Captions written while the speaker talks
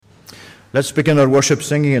Let's begin our worship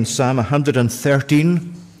singing in Psalm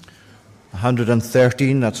 113.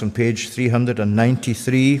 113, that's on page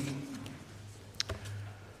 393.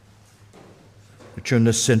 The tune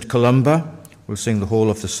is St. Columba. We'll sing the whole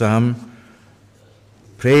of the psalm.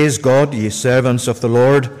 Praise God, ye servants of the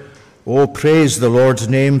Lord. O praise the Lord's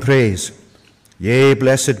name, praise. Yea,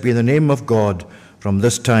 blessed be the name of God, from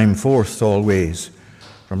this time forth always.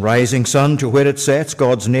 From rising sun to where it sets,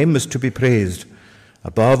 God's name is to be praised.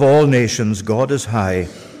 Above all nations, God is high.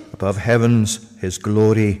 Above heavens, his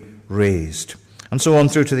glory raised. And so on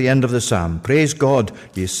through to the end of the psalm. Praise God,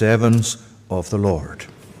 ye servants of the Lord.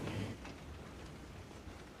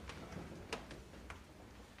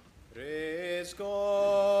 Praise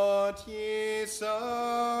God, ye servants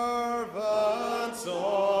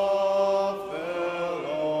of the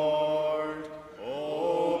Lord.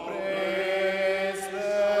 Oh, praise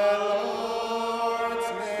the Lord's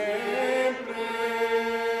name,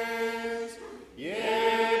 praise.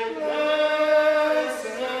 Yea, blessed be the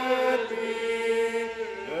name of God. From this time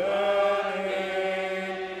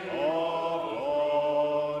forth always. From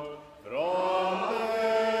rising sun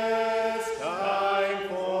to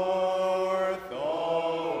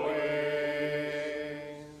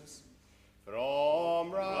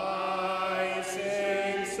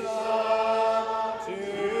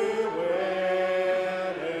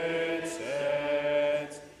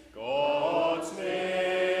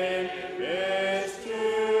it sets, God's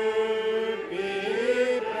name is to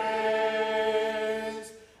be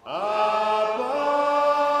praised. Above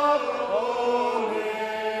all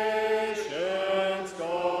nations,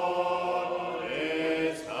 God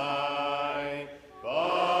is high.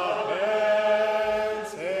 But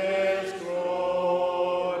hence his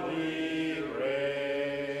glory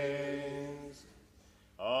reigns.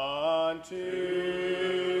 Unto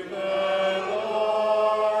the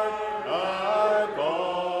Lord our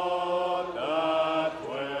God that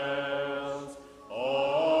dwells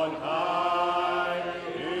on high,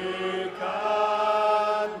 who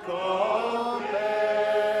can compare?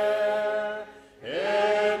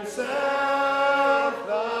 Himself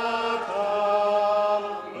that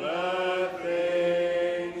humbleth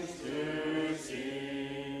things to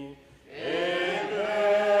see, heaven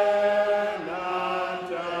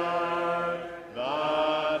and earth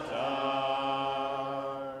that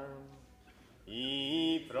are.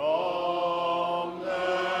 He from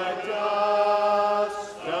the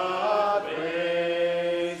dust doth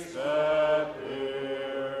raise the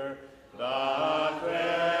poor, that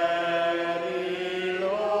very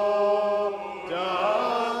low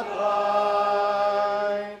doth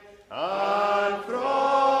lie, and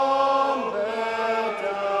from the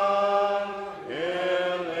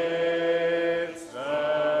dunghill lifts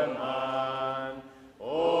the man,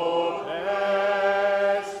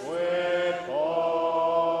 oppressed with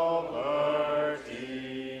poverty,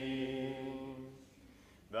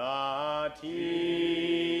 that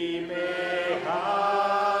he may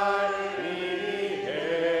highly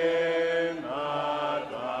him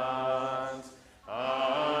advance,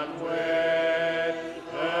 and with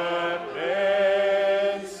the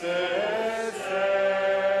princes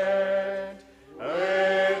set,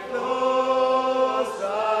 with those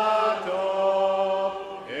that of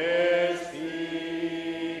his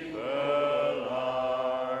people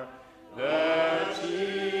are, the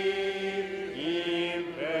chief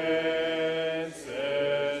in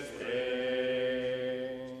princes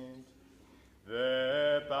did.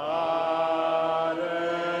 The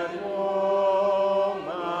barren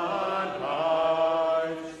woman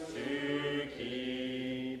hides to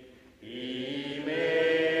keep, he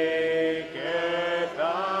maketh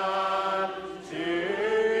that to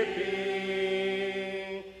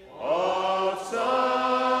be. Of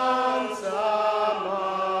sons a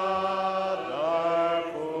mother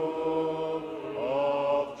full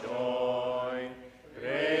of joy,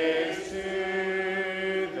 praise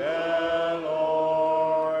to the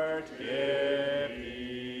Lord give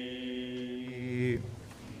ye.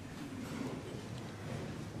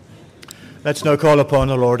 Let's now call upon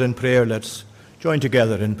the Lord in prayer. Let's join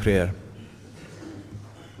together in prayer.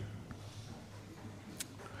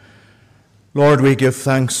 Lord, we give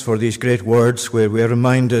thanks for these great words where we are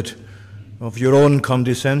reminded of your own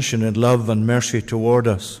condescension and love and mercy toward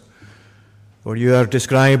us. For you are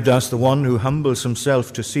described as the one who humbles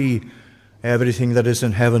himself to see everything that is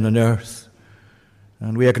in heaven and earth.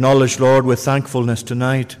 And we acknowledge, Lord, with thankfulness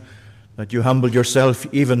tonight that you humbled yourself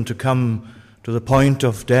even to come to the point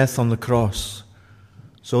of death on the cross,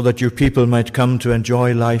 so that your people might come to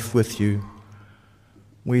enjoy life with you.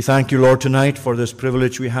 We thank you, Lord, tonight for this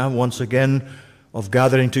privilege we have once again of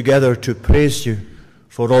gathering together to praise you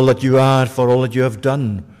for all that you are, for all that you have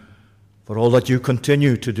done, for all that you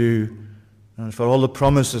continue to do, and for all the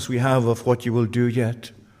promises we have of what you will do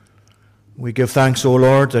yet. We give thanks, O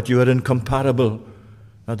Lord, that you are incomparable,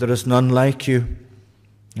 that there is none like you,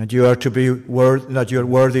 and you are that you are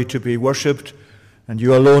worthy to be worshipped, and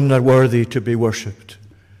you alone are worthy to be worshipped.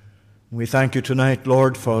 We thank you tonight,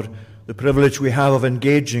 Lord, for the privilege we have of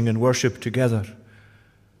engaging in worship together.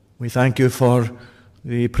 We thank you for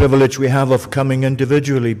the privilege we have of coming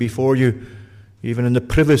individually before you, even in the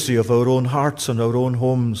privacy of our own hearts and our own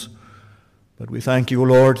homes. But we thank you,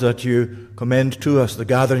 Lord, that you commend to us the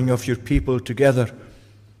gathering of your people together,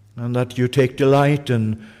 and that you take delight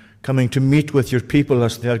in coming to meet with your people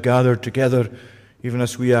as they are gathered together, even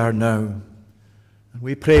as we are now. And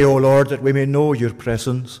we pray, O Lord, that we may know your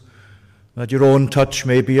presence, that your own touch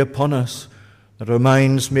may be upon us, that our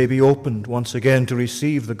minds may be opened once again to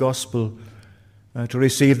receive the gospel, to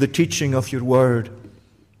receive the teaching of your word.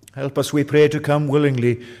 Help us, we pray, to come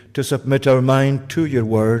willingly to submit our mind to your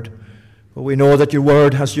word, for we know that your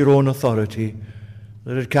word has your own authority,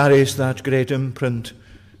 that it carries that great imprint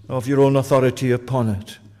of your own authority upon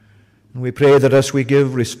it. And we pray that as we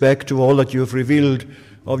give respect to all that you have revealed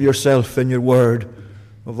of yourself in your word,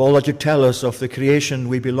 of all that you tell us of the creation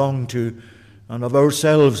we belong to, and of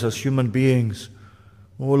ourselves as human beings,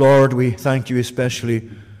 O Lord, we thank you especially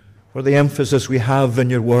for the emphasis we have in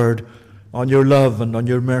your word on your love and on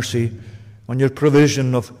your mercy, on your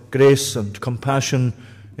provision of grace and compassion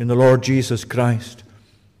in the Lord Jesus Christ,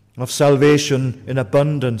 of salvation in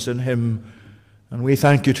abundance in him. And we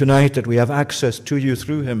thank you tonight that we have access to you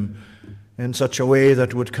through him in such a way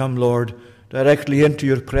that would come, Lord, directly into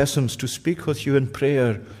your presence to speak with you in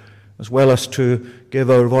prayer, as well as to give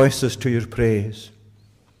our voices to your praise.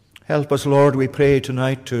 Help us, Lord, we pray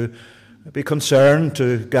tonight, to be concerned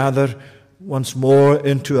to gather once more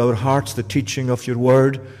into our hearts the teaching of your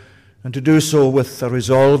word, and to do so with a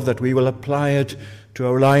resolve that we will apply it to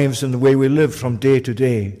our lives in the way we live from day to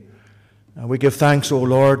day. And we give thanks, O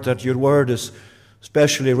Lord, that your word is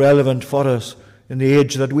especially relevant for us in the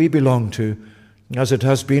age that we belong to, as it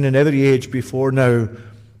has been in every age before now,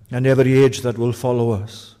 and every age that will follow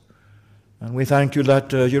us. And we thank you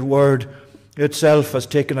that your word itself has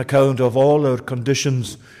taken account of all our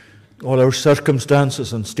conditions, all our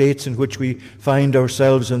circumstances and states in which we find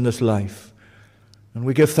ourselves in this life. And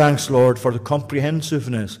we give thanks, Lord, for the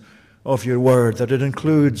comprehensiveness of your word, that it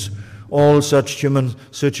includes all such human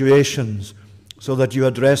situations, so that you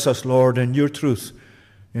address us, Lord, in your truth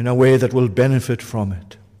in a way that will benefit from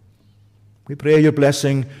it. We pray your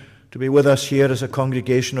blessing to be with us here as a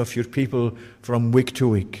congregation of your people from week to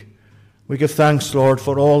week. We give thanks, Lord,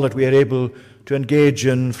 for all that we are able to engage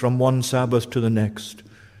in from one Sabbath to the next,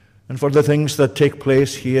 and for the things that take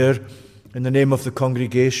place here in the name of the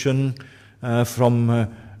congregation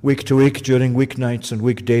from week to week during weeknights and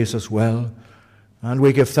weekdays as well. And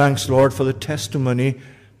we give thanks, Lord, for the testimony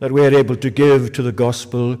that we are able to give to the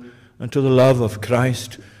gospel and to the love of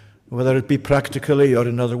Christ, whether it be practically or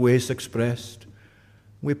in other ways expressed.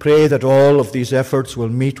 We pray that all of these efforts will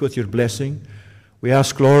meet with your blessing. We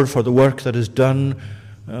ask, Lord, for the work that is done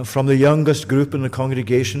from the youngest group in the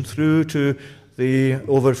congregation through to the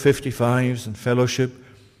over 55s and fellowship.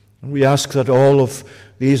 And we ask that all of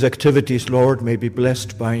these activities, Lord, may be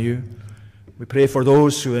blessed by you. We pray for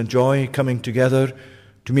those who enjoy coming together,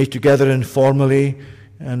 to meet together informally,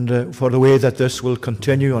 and for the way that this will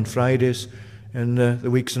continue on Fridays in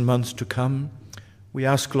the weeks and months to come. We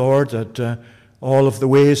ask, Lord, that all of the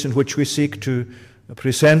ways in which we seek to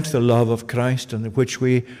present the love of Christ, and in which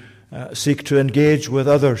we seek to engage with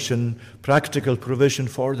others in practical provision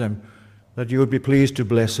for them, that you would be pleased to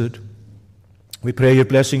bless it. We pray your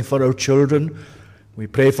blessing for our children. We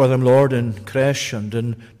pray for them, Lord, in creche and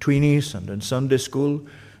in tweenies and in Sunday school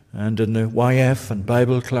and in the YF and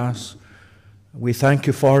Bible class. We thank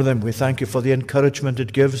you for them. We thank you for the encouragement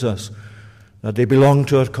it gives us, that they belong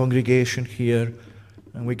to our congregation here.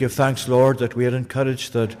 And we give thanks, Lord, that we are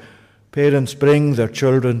encouraged that parents bring their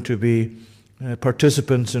children to be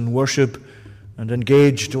participants in worship and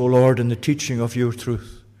engaged, O Lord, in the teaching of your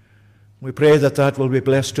truth. We pray that that will be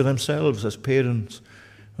blessed to themselves as parents,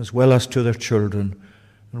 as well as to their children.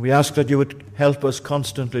 And we ask that you would help us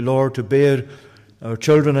constantly, Lord, to bear our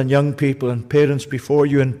children and young people and parents before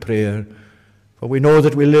you in prayer. For we know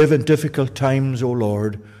that we live in difficult times, O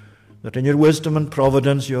Lord, that in your wisdom and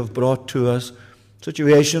providence you have brought to us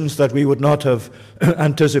situations that we would not have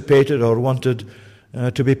anticipated or wanted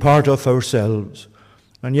to be part of ourselves.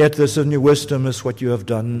 And yet this in your wisdom is what you have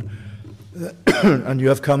done. And you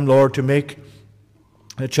have come, Lord, to make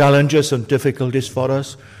challenges and difficulties for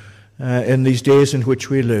us in these days in which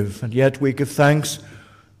we live. And yet we give thanks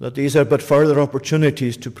that these are but further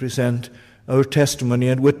opportunities to present our testimony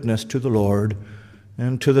and witness to the Lord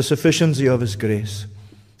and to the sufficiency of His grace.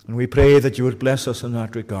 And we pray that you would bless us in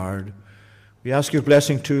that regard. We ask your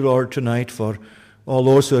blessing too, Lord, tonight for all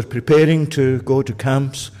those who are preparing to go to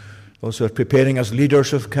camps, those who are preparing as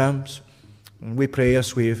leaders of camps. And we pray,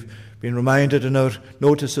 as we've been reminded in our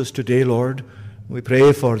notices today, Lord, we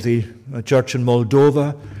pray for the church in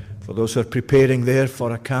Moldova, for those who are preparing there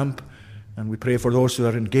for a camp, and we pray for those who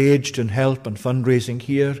are engaged in help and fundraising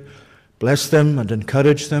here. Bless them and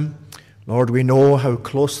encourage them. Lord, we know how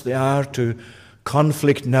close they are to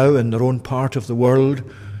conflict now in their own part of the world,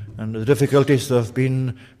 and the difficulties that have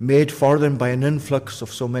been made for them by an influx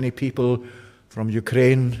of so many people from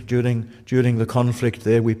Ukraine during the conflict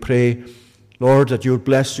there. We pray, Lord, that you would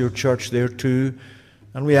bless your church there too,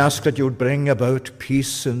 and we ask that you would bring about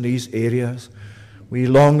peace in these areas. We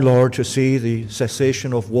long, Lord, to see the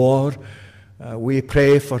cessation of war. We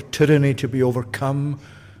pray for tyranny to be overcome.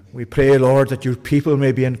 We pray, Lord, that your people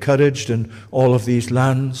may be encouraged in all of these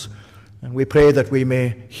lands. And we pray that we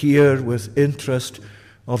may hear with interest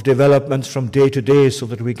of developments from day to day, so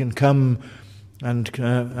that we can come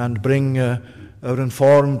and bring our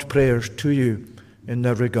informed prayers to you in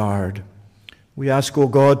that regard. We ask, O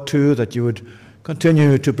God, too, that you would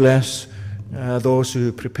continue to bless those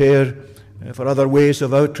who prepare for other ways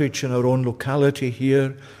of outreach in our own locality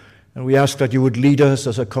here. And we ask that you would lead us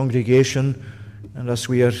as a congregation, and as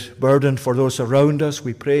we are burdened for those around us,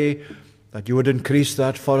 we pray that you would increase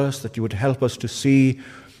that for us, that you would help us to see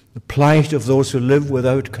the plight of those who live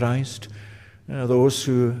without Christ, those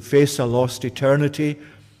who face a lost eternity,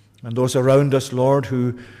 and those around us, Lord,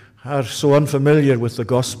 who are so unfamiliar with the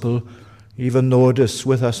gospel, even though it is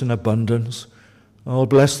with us in abundance. Oh,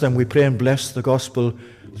 bless them, we pray, and bless the gospel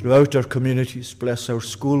throughout our communities. Bless our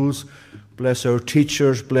schools, bless our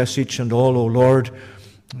teachers, bless each and all, O Lord,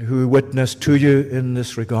 who witness to you in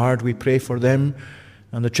this regard. We pray for them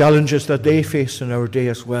and the challenges that they face in our day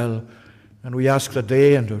as well. And we ask that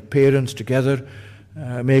they and our parents together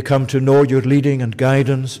may come to know your leading and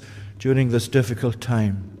guidance during this difficult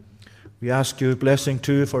time. We ask your blessing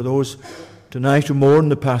too for those tonight who mourn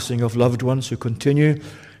the passing of loved ones, who continue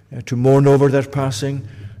to mourn over their passing,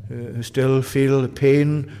 who still feel the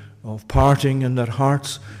pain of parting in their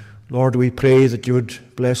hearts. Lord, we pray that you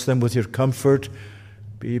would bless them with your comfort.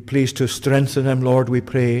 Be pleased to strengthen them, Lord, we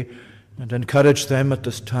pray, and encourage them at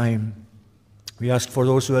this time. We ask for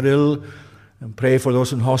those who are ill and pray for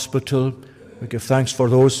those in hospital. We give thanks for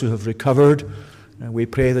those who have recovered, and we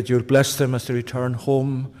pray that you will bless them as they return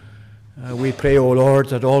home. We pray, O Lord,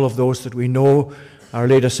 that all of those that we know are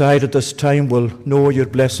laid aside at this time will know your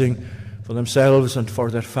blessing for themselves and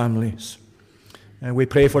for their families. And we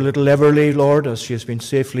pray for little Everly, Lord, as she has been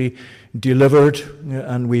safely delivered,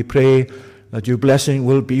 and we pray that your blessing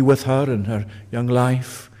will be with her in her young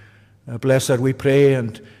life. Bless her, we pray,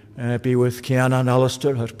 and be with Kiana and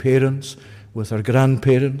Alistair, her parents, with her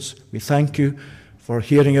grandparents. We thank you for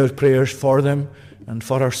hearing our prayers for them and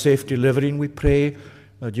for our safe delivery. And we pray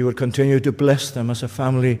that you will continue to bless them as a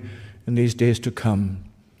family in these days to come.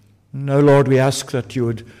 Now, Lord, we ask that you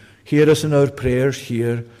would hear us in our prayers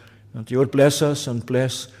here, that you would bless us and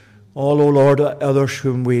bless all, O Lord, others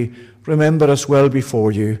whom we remember as well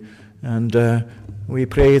before you. And we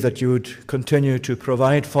pray that you would continue to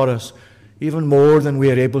provide for us even more than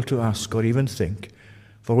we are able to ask or even think.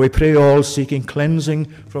 For we pray all seeking cleansing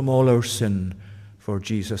from all our sin for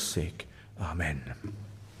Jesus' sake. Amen.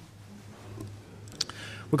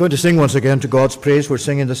 We're going to sing once again to God's praise. We're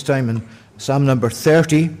singing this time in Psalm number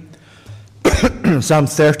 30. Psalm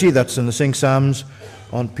 30, that's in the Sing Psalms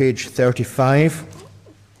on page 35.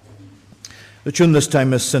 The tune this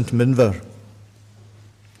time is St. Minver.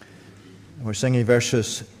 We're singing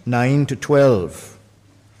verses 9 to 12.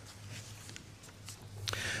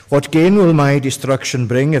 What gain will my destruction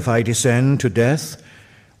bring if I descend to death?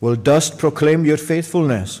 Will dust proclaim your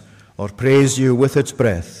faithfulness, or praise you with its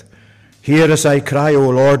breath? Hear as I cry, O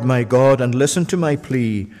Lord my God, and listen to my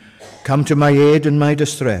plea. Come to my aid in my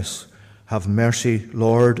distress. Have mercy,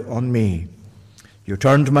 Lord, on me. You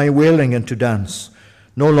turned my wailing into dance.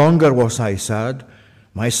 No longer was I sad.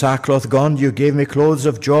 My sackcloth gone, you gave me clothes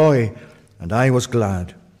of joy, and I was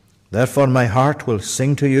glad. Therefore my heart will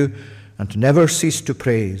sing to you, and never cease to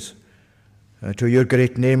praise. To your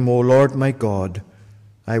great name, O Lord my God,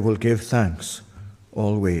 I will give thanks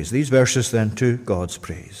always. These verses then to God's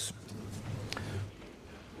praise.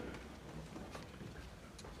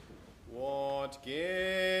 What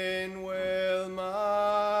gain will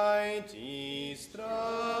my destruction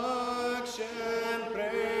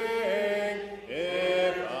bring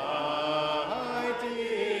if I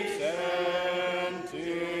descend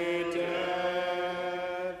to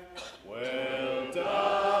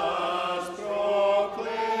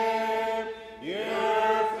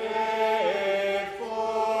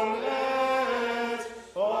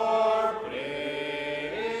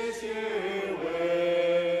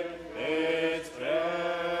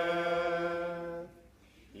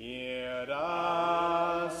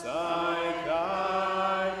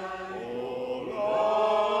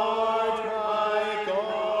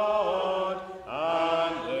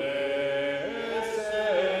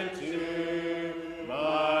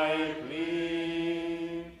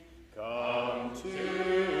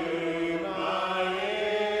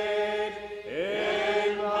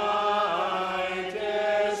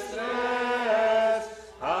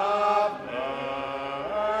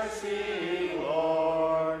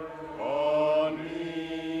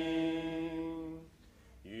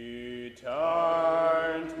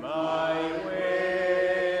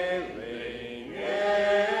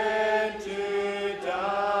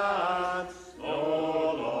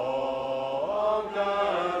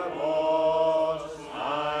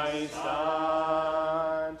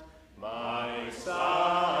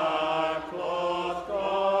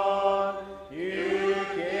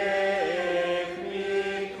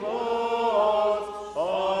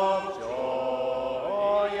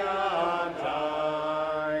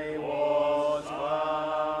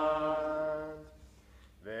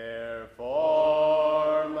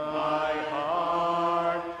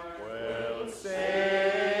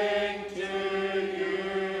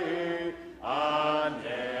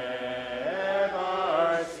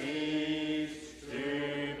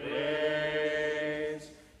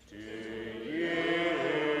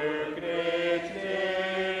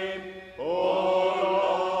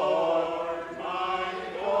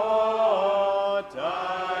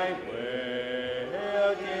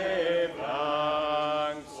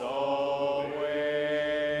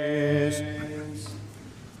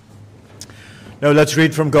Now let's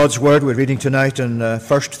read from God's Word. We're reading tonight in 1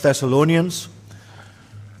 Thessalonians,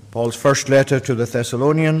 Paul's first letter to the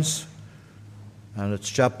Thessalonians, and it's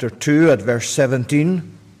chapter 2 at verse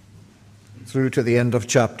 17 through to the end of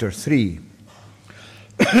chapter 3.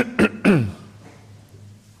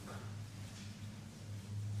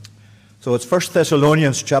 So it's 1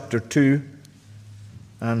 Thessalonians chapter 2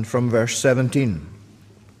 and from verse 17.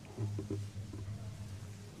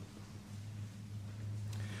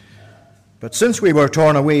 But since we were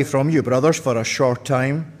torn away from you, brothers, for a short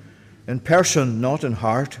time, in person, not in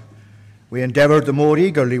heart, we endeavored the more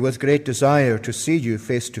eagerly with great desire to see you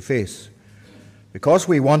face to face. Because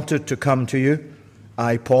we wanted to come to you,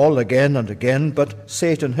 I, Paul, again and again, but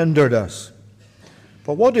Satan hindered us.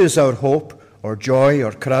 For what is our hope, or joy,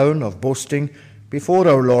 or crown of boasting before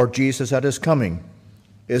our Lord Jesus at his coming?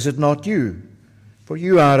 Is it not you? For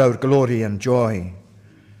you are our glory and joy.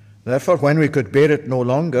 Therefore, when we could bear it no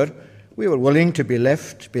longer, we were willing to be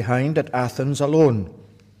left behind at Athens alone.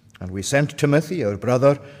 And we sent Timothy, our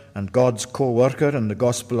brother and God's co-worker in the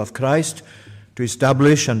gospel of Christ, to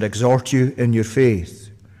establish and exhort you in your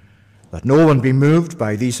faith, that no one be moved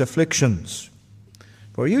by these afflictions.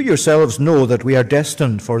 For you yourselves know that we are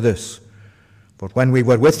destined for this. For when we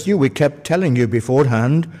were with you, we kept telling you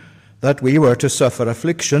beforehand that we were to suffer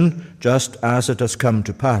affliction, just as it has come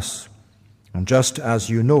to pass, and just as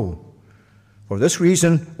you know. For this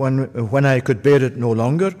reason, when I could bear it no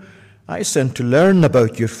longer, I sent to learn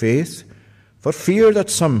about your faith, for fear that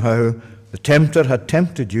somehow the tempter had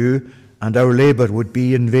tempted you, and our labor would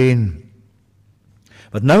be in vain.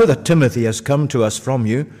 But now that Timothy has come to us from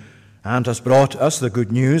you, and has brought us the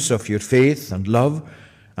good news of your faith and love,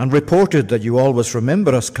 and reported that you always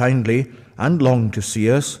remember us kindly, and long to see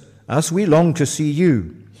us, as we long to see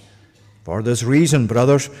you. For this reason,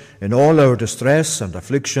 brothers, in all our distress and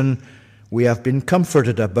affliction, we have been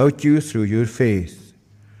comforted about you through your faith.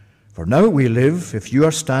 For now we live, if you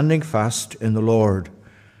are standing fast in the Lord.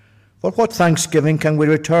 For what thanksgiving can we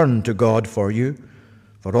return to God for you,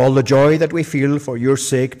 for all the joy that we feel for your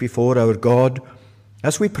sake before our God,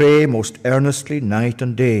 as we pray most earnestly night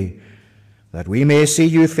and day, that we may see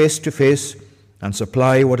you face to face and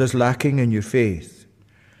supply what is lacking in your faith.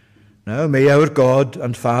 Now may our God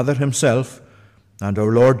and Father himself and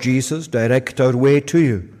our Lord Jesus direct our way to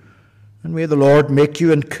you, and may the Lord make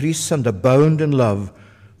you increase and abound in love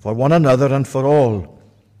for one another and for all,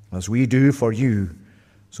 as we do for you,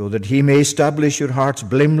 so that he may establish your hearts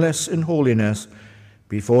blameless in holiness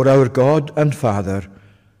before our God and Father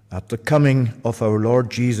at the coming of our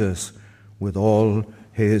Lord Jesus with all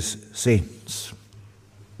his saints.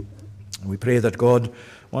 We pray that God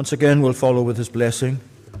once again will follow with his blessing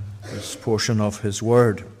this portion of his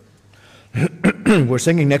word. We're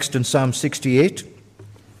singing next in Psalm 68.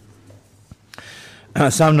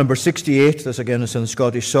 Psalm number 68, this again is in the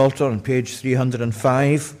Scottish Psalter on page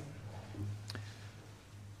 305,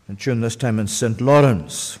 and tune this time in St.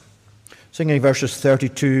 Lawrence, singing verses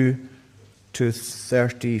 32 to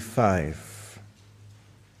 35.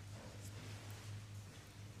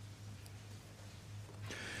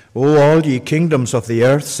 O all ye kingdoms of the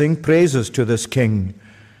earth, sing praises to this King,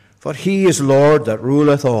 for he is Lord that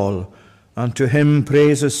ruleth all, and to him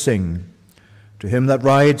praises sing. To him that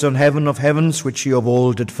rides on heaven of heavens, which he of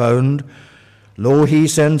old did found, lo, he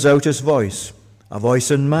sends out his voice, a voice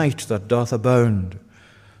in might that doth abound.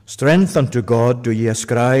 Strength unto God do ye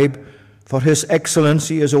ascribe, for his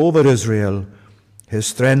excellency is over Israel. His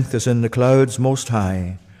strength is in the clouds most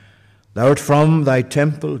high. Thou art from thy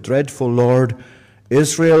temple, dreadful Lord.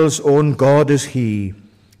 Israel's own God is he,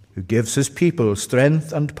 who gives his people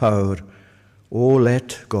strength and power. O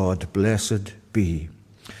let God blessed be.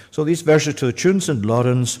 So these verses to the tune St.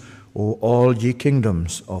 Lawrence, O all ye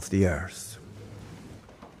kingdoms of the earth.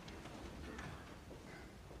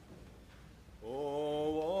 O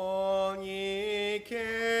all ye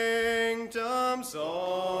kingdoms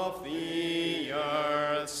of the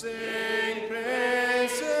earth, sing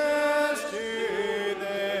praises to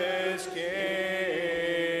this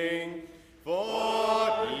King,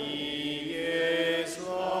 for he is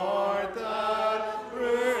Lord that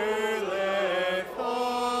ruleth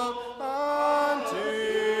all, unto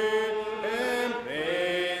him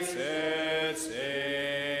praises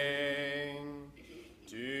sing.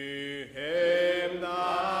 To him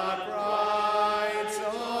that rides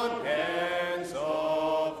on hands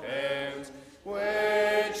of heaven,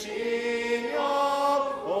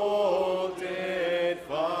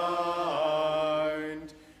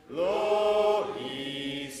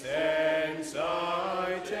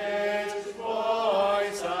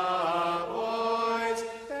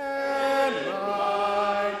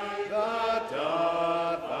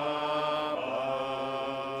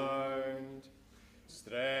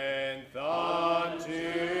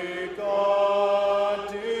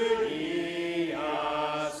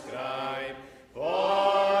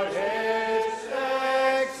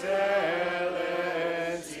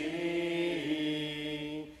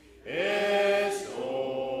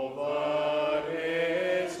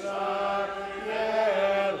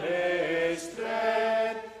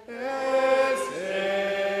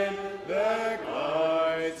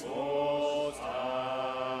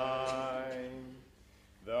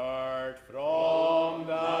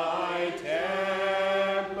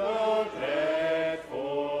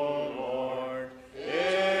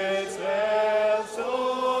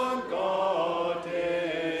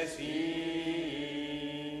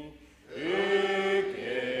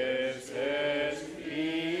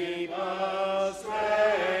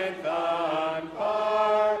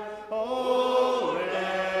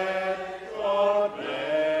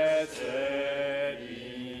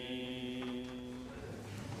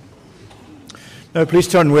 Now please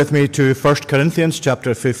turn with me to 1 Corinthians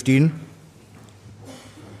chapter 15.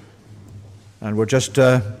 And we're just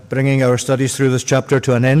bringing our studies through this chapter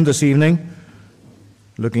to an end this evening,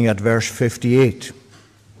 looking at verse 58.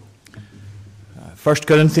 1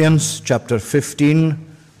 Corinthians chapter 15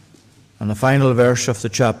 and the final verse of the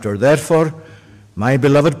chapter. Therefore, my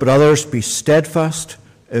beloved brothers, be steadfast,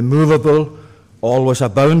 immovable, always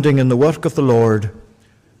abounding in the work of the Lord,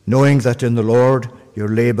 knowing that in the Lord your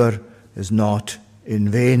labor is not in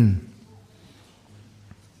vain.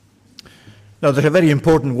 Now, there's a very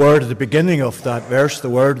important word at the beginning of that verse, the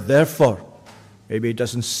word therefore. Maybe it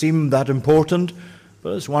doesn't seem that important,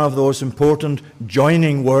 but it's one of those important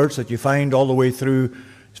joining words that you find all the way through,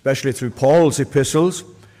 especially through Paul's epistles,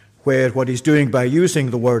 where what he's doing by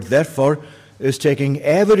using the word therefore is taking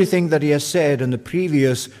everything that he has said in the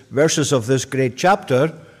previous verses of this great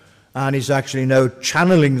chapter, and he's actually now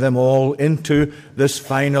channeling them all into this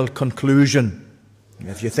final conclusion.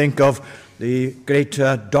 If you think of the great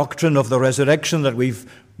doctrine of the resurrection that we've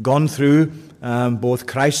gone through, both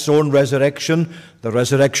Christ's own resurrection, the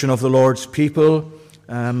resurrection of the Lord's people,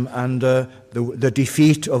 and the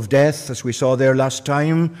defeat of death, as we saw there last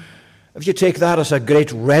time. If you take that as a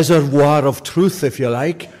great reservoir of truth, if you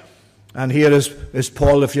like, and here is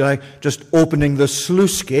Paul, if you like, just opening the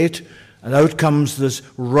sluice gate, and out comes this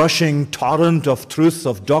rushing torrent of truth,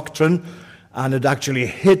 of doctrine, and it actually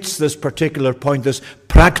hits this particular point, this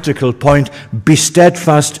practical point: be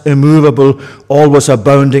steadfast, immovable, always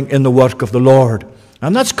abounding in the work of the Lord.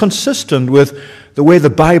 And that's consistent with the way the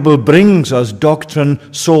Bible brings us doctrine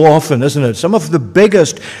so often, isn't it? Some of the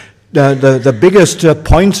biggest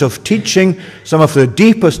points of teaching, some of the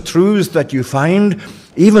deepest truths that you find,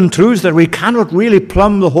 even truths that we cannot really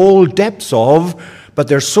plumb the whole depths of, but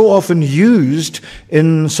they're so often used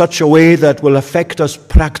in such a way that will affect us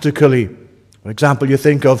practically. For example, you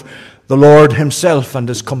think of the Lord himself and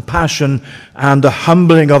his compassion and the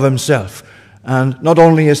humbling of himself. And not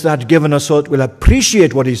only is that given us so that we'll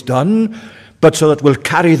appreciate what he's done, but so that we'll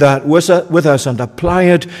carry that with us and apply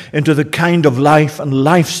it into the kind of life and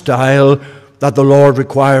lifestyle that the Lord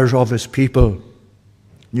requires of his people.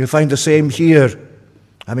 You find the same here.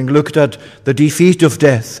 Having looked at the defeat of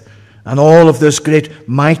death and all of this great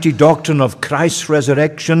mighty doctrine of Christ's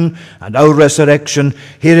resurrection and our resurrection,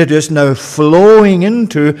 here it is now flowing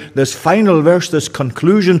into this final verse, this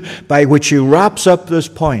conclusion, by which he wraps up this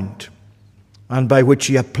point and by which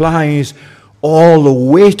he applies all the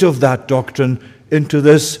weight of that doctrine into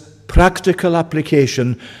this practical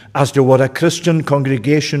application as to what a Christian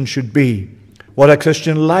congregation should be, what a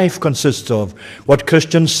Christian life consists of, what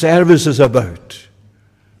Christian service is about.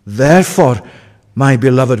 Therefore, my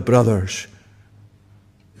beloved brothers,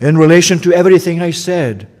 in relation to everything I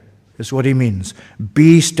said, is what he means.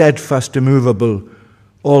 Be steadfast, immovable,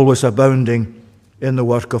 always abounding in the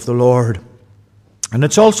work of the Lord. And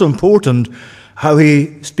it's also important how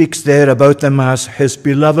he speaks there about them as his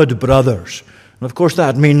beloved brothers. And of course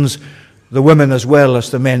that means the women as well as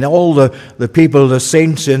the men. All the people, the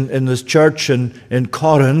saints in this church in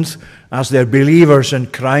Corinth, as they're believers in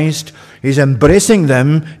Christ, he's embracing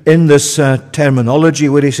them in this terminology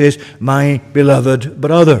where he says, my beloved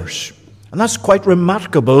brothers. And that's quite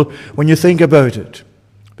remarkable when you think about it.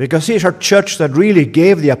 Because here's a church that really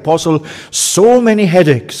gave the apostle so many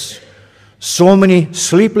headaches, so many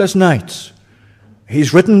sleepless nights.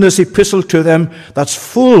 He's written this epistle to them that's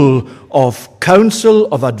full of counsel,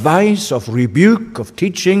 of advice, of rebuke, of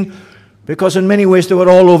teaching, because in many ways they were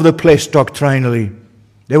all over the place doctrinally.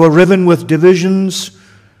 They were riven with divisions,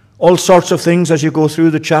 all sorts of things as you go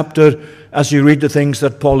through the chapter, as you read the things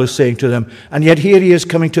that Paul is saying to them. And yet here he is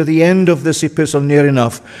coming to the end of this epistle near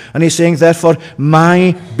enough. And he's saying, therefore,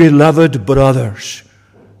 my beloved brothers.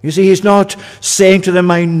 You see, he's not saying to them,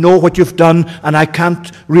 I know what you've done and I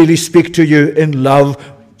can't really speak to you in love.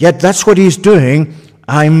 Yet that's what he's doing.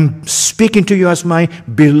 I'm speaking to you as my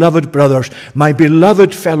beloved brothers, my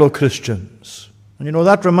beloved fellow Christians. And you know,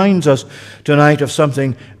 that reminds us tonight of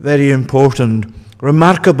something very important.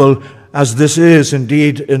 Remarkable as this is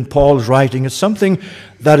indeed in Paul's writing, it's something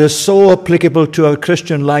that is so applicable to our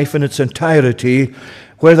Christian life in its entirety,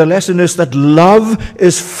 where the lesson is that love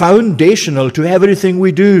is foundational to everything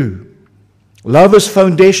we do. Love is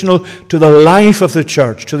foundational to the life of the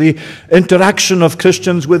church, to the interaction of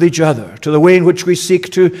Christians with each other, to the way in which we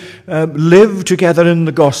seek to live together in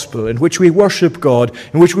the gospel, in which we worship God,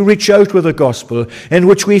 in which we reach out with the gospel, in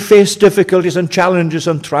which we face difficulties and challenges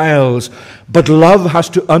and trials. But love has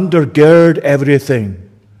to undergird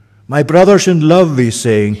everything. My brothers in love, he's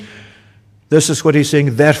saying, this is what he's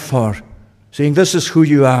saying, therefore, saying this is who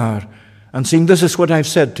you are, and saying this is what I've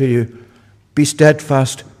said to you, be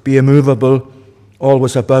steadfast, be immovable,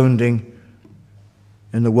 always abounding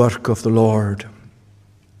in the work of the Lord.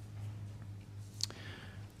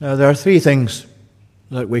 Now, there are three things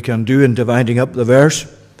that we can do in dividing up the verse.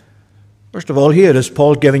 First of all, here is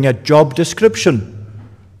Paul giving a job description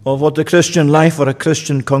of what the Christian life or a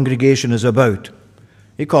Christian congregation is about.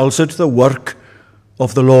 He calls it the work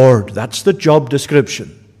of the Lord. That's the job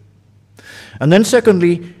description. And then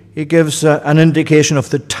secondly, he gives an indication of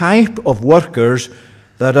the type of workers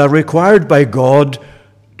that are required by God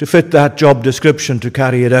to fit that job description, to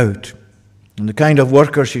carry it out. And the kind of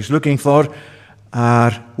workers he's looking for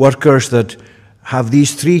are workers that have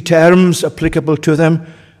these three terms applicable to them: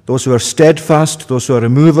 those who are steadfast, those who are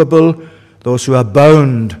immovable, those who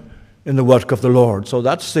abound in the work of the Lord. So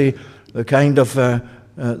that's the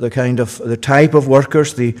type of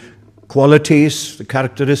workers, the qualities, the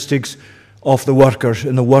characteristics of the workers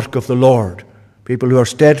in the work of the Lord. People who are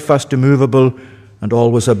steadfast, immovable, and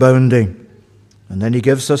always abounding. And then he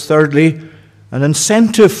gives us, thirdly, an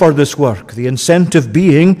incentive for this work. The incentive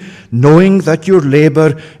being knowing that your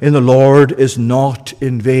labor in the Lord is not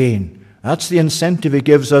in vain. That's the incentive he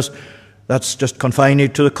gives us. That's just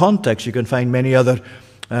confined to the context. You can find many other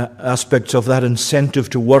aspects of that incentive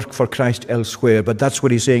to work for Christ elsewhere. But that's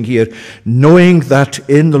what he's saying here. Knowing that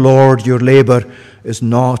in the Lord your labor is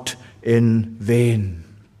not in vain.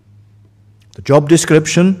 The job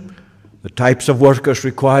description, the types of workers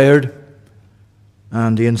required,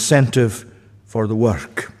 and the incentive for the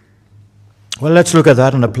work. Well, let's look at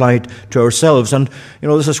that and apply it to ourselves. And,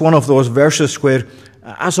 this is one of those verses where,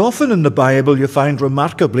 as often in the Bible, you find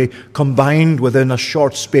remarkably combined within a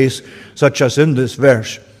short space, such as in this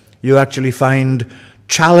verse, you actually find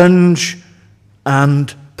challenge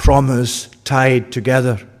and promise tied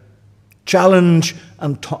together. Challenge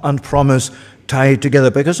and promise tied together,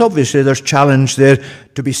 because obviously there's challenge there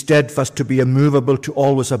to be steadfast, to be immovable, to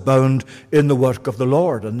always abound in the work of the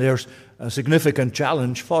Lord. And there's a significant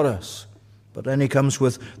challenge for us. But then he comes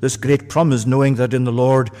with this great promise, knowing that in the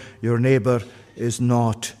Lord your neighbor is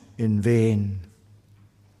not in vain.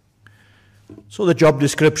 So the job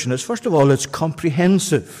description is, first of all, it's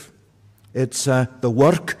comprehensive. It's the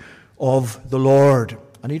work of the Lord.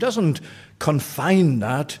 And he doesn't confine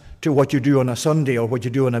that to what you do on a Sunday or what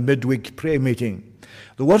you do in a midweek prayer meeting.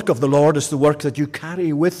 The work of the Lord is the work that you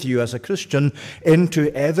carry with you as a Christian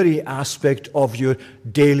into every aspect of your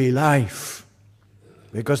daily life.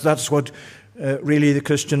 Because that's what really the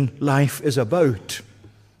Christian life is about.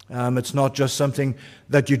 It's not just something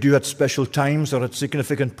that you do at special times or at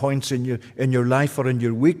significant points in your life or in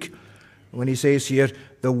your week. When he says here,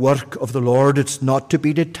 the work of the Lord, it's not to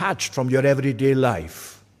be detached from your everyday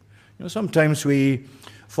life. Sometimes we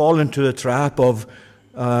fall into the trap of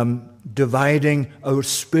dividing our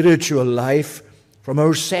spiritual life from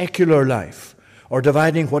our secular life, or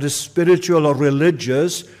dividing what is spiritual or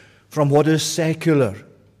religious from what is secular.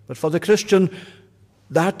 But for the Christian,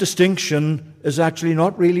 that distinction is actually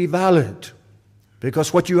not really valid,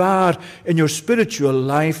 because what you are in your spiritual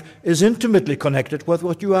life is intimately connected with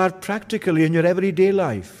what you are practically in your everyday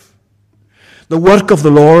life. The work of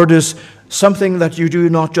the Lord is something that you do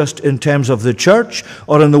not just in terms of the church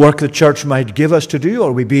or in the work the church might give us to do,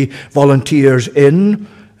 or we be volunteers in.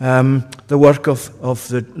 The work of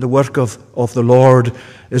the Lord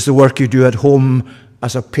is the work you do at home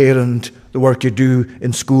as a parent, the work you do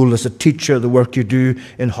in school as a teacher, the work you do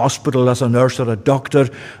in hospital as a nurse or a doctor,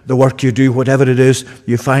 the work you do, whatever it is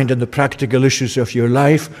you find in the practical issues of your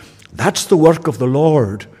life. That's the work of the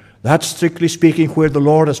Lord. That's, strictly speaking, where the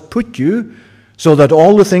Lord has put you, so that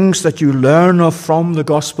all the things that you learn of from the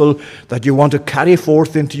gospel that you want to carry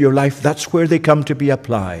forth into your life, that's where they come to be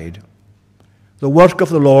applied. The work of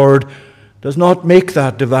the Lord does not make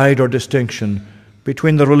that divide or distinction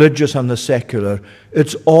between the religious and the secular.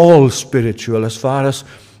 It's all spiritual as far as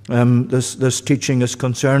this teaching is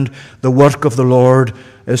concerned. The work of the Lord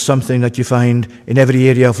is something that you find in every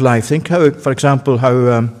area of life. Think how, for example,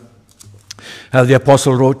 how the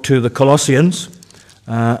apostle wrote to the Colossians.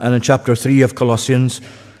 And in chapter 3 of Colossians,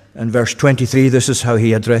 in verse 23, this is how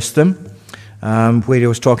he addressed them, where he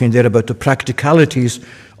was talking there about the practicalities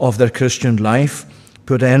of their Christian life.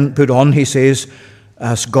 Put on, he says,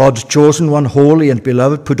 as God's chosen one, holy and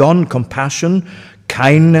beloved, put on compassion,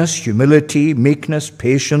 kindness, humility, meekness,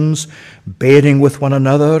 patience, bearing with one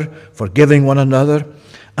another, forgiving one another.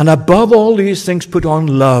 And above all these things, put on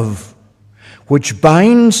love, which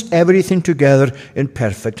binds everything together in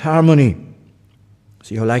perfect harmony.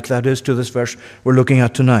 See how like that is to this verse we're looking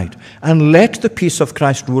at tonight. And let the peace of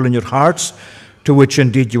Christ rule in your hearts, to which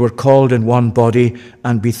indeed you were called in one body,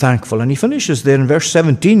 and be thankful. And he finishes there in verse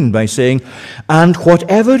 17 by saying, and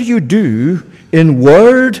whatever you do in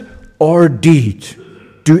word or deed,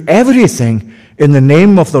 do everything in the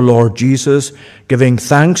name of the Lord Jesus, giving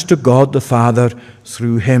thanks to God the Father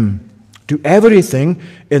through him. Do everything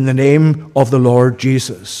in the name of the Lord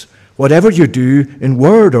Jesus. Whatever you do in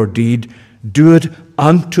word or deed, do it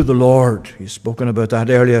unto the Lord. He's spoken about that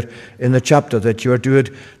earlier in the chapter, that you are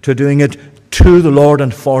doing it to the Lord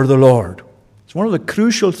and for the Lord. It's one of the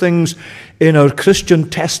crucial things in our Christian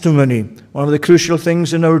testimony, one of the crucial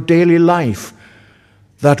things in our daily life,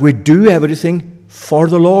 that we do everything for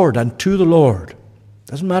the Lord and to the Lord.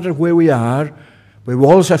 Doesn't matter where we are, we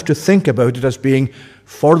always have to think about it as being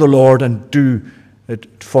for the Lord and do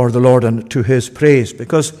it for the Lord and to his praise.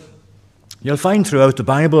 Because you'll find throughout the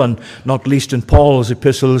Bible, and not least in Paul's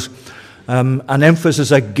epistles, an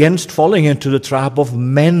emphasis against falling into the trap of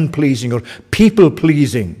men-pleasing or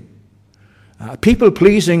people-pleasing.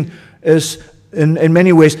 People-pleasing is, in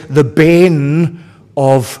many ways, the bane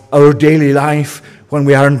of our daily life when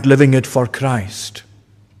we aren't living it for Christ.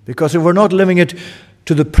 Because if we're not living it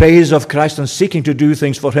to the praise of Christ and seeking to do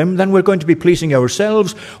things for him, then we're going to be pleasing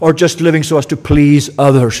ourselves or just living so as to please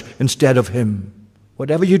others instead of him.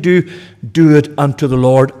 Whatever you do, do it unto the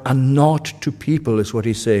Lord and not to people, is what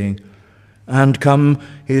he's saying. And come,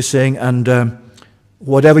 he's saying, and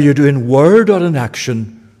whatever you do in word or in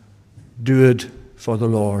action, do it for the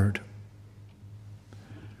Lord.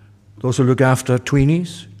 Those who look after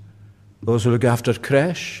tweenies, those who look after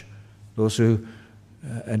creche, those who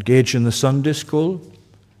engage in the Sunday school,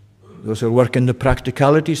 those who work in the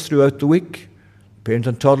practicalities throughout the week, parent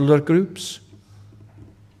and toddler groups,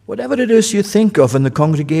 whatever it is you think of in the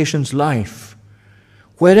congregation's life,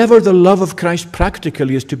 wherever the love of Christ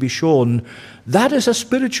practically is to be shown, that is a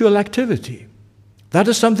spiritual activity. That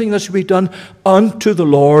is something that should be done unto the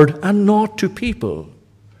Lord and not to people.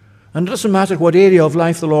 And it doesn't matter what area of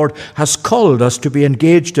life the Lord has called us to be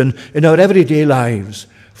engaged in our everyday lives.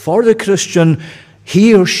 For the Christian,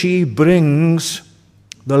 he or she brings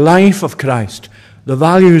the life of Christ, the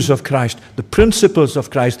values of Christ, the principles of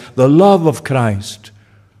Christ, the love of Christ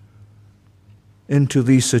into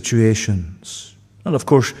these situations. And of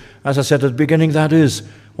course, as I said at the beginning, that is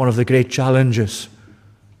one of the great challenges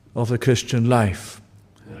of the Christian life,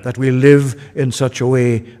 that we live in such a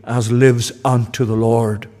way as lives unto the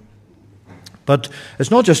Lord. But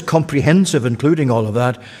it's not just comprehensive, including all of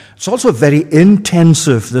that. It's also very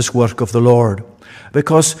intensive, this work of the Lord.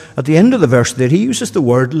 Because at the end of the verse there, he uses the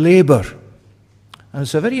word labor. And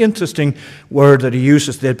it's a very interesting word that he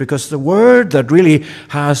uses there, because the word that really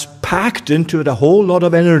has packed into it a whole lot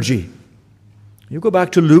of energy. You go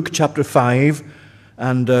back to Luke chapter 5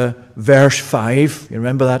 and verse 5. You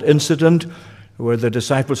remember that incident where the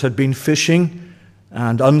disciples had been fishing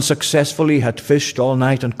and unsuccessfully had fished all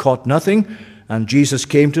night and caught nothing. And Jesus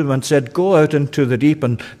came to them and said, "Go out into the deep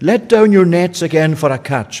and let down your nets again for a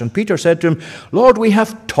catch." And Peter said to him, "Lord, we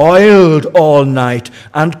have toiled all night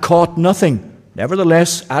and caught nothing.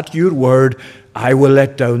 Nevertheless, at your word, I will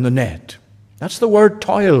let down the net." That's the word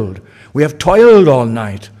toiled. We have toiled all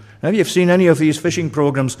night. Now, if you've seen any of these fishing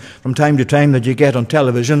programs from time to time that you get on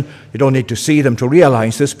television, you don't need to see them to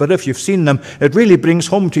realize this, but if you've seen them, it really brings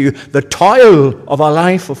home to you the toil of a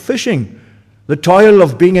life of fishing, the toil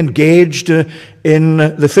of being engaged in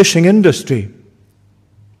the fishing industry.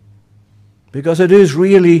 Because it is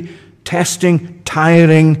really testing,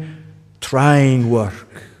 tiring, trying work.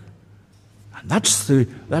 And that's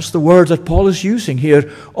the word that Paul is using here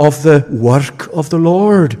of the work of the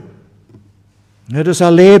Lord. It is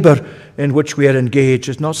a labor in which we are engaged.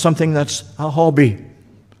 It's not something that's a hobby.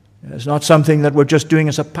 It's not something that we're just doing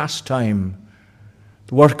as a pastime.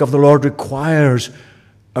 The work of the Lord requires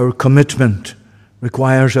our commitment,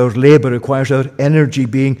 requires our labor, requires our energy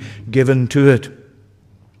being given to it.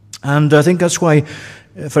 And I think that's why,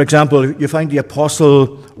 for example, you find the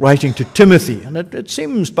apostle writing to Timothy, and it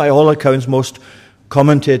seems by all accounts most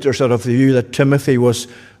commentators are of the view that Timothy was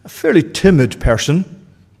a fairly timid person,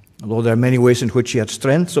 although there are many ways in which he had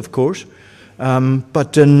strengths, of course.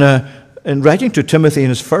 But in writing to Timothy, in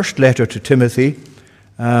his first letter to Timothy,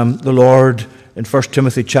 the Lord, in 1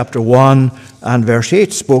 Timothy chapter 1 and verse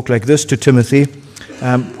 8, spoke like this to Timothy,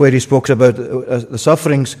 where he spoke about the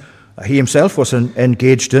sufferings he himself was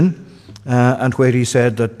engaged in, and where he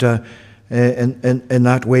said that in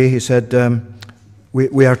that way, he said,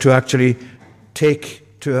 we are to actually take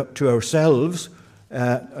to ourselves,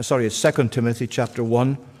 it's 2 Timothy chapter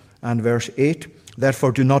 1 and verse 8,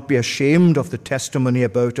 "Therefore do not be ashamed of the testimony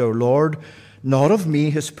about our Lord, nor of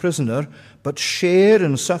me his prisoner, but share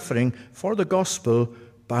in suffering for the gospel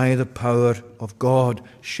by the power of God."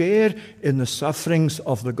 Share in the sufferings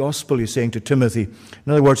of the gospel, he's saying to Timothy.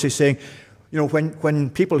 In other words, he's saying, You know, when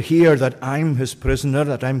people hear that I'm his prisoner,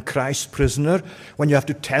 that I'm Christ's prisoner, when you have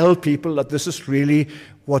to tell people that this is really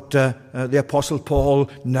what the Apostle Paul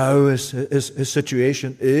now, his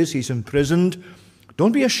situation is, he's imprisoned,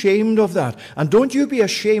 don't be ashamed of that. And don't you be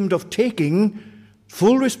ashamed of taking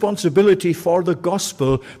full responsibility for the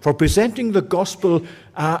gospel, for presenting the gospel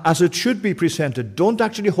as it should be presented. Don't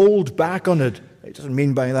actually hold back on it. It doesn't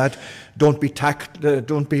mean by that don't be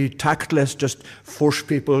tactless, just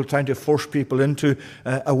trying to force people into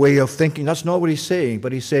a way of thinking. That's not what he's saying.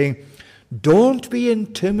 But he's saying, don't be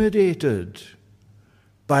intimidated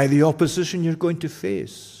by the opposition you're going to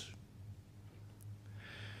face.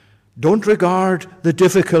 Don't regard the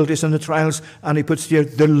difficulties and the trials, and he puts here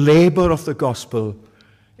the labor of the gospel,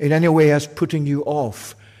 in any way as putting you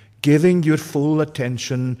off, giving your full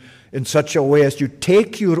attention in such a way as you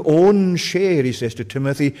take your own share, he says to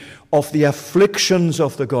Timothy, of the afflictions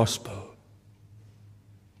of the gospel.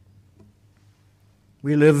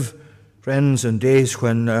 We live, friends, in days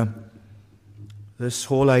when this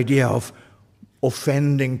whole idea of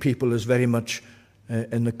offending people is very much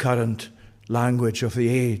in the current language of the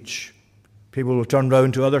age. People will turn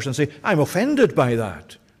round to others and say, I'm offended by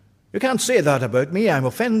that. You can't say that about me, I'm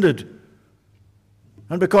offended.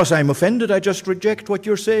 And because I'm offended, I just reject what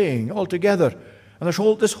you're saying altogether. And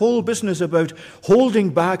there's this whole business about holding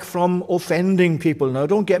back from offending people. Now,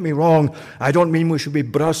 don't get me wrong. I don't mean we should be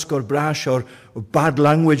brusque or brash or bad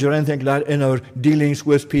language or anything like that in our dealings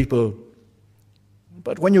with people.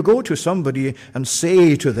 But when you go to somebody and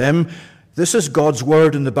say to them, this is God's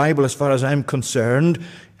word in the Bible as far as I'm concerned,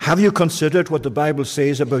 have you considered what the Bible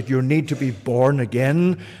says about your need to be born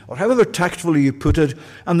again? Or however tactfully you put it,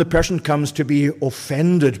 and the person comes to be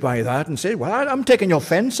offended by that and say, well, I'm taking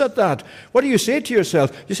offense at that. What do you say to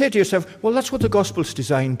yourself? You say to yourself, well, that's what the gospel's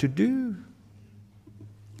designed to do.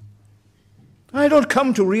 I don't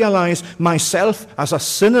come to realize myself as a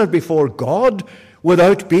sinner before God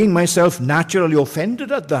without being myself naturally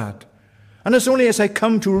offended at that. And it's only as I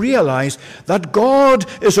come to realize that God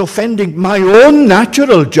is offending my own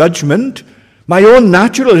natural judgment, my own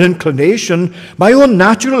natural inclination, my own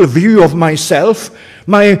natural view of myself,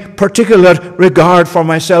 my particular regard for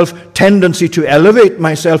myself, tendency to elevate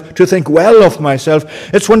myself, to think well of myself.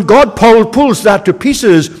 It's when God pulls that to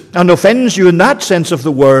pieces and offends you in that sense of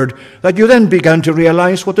the word that you then begin to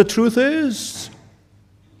realize what the truth is.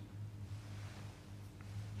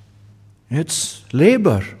 It's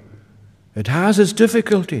labor. It has its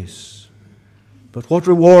difficulties, but what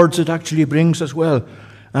rewards it actually brings as well.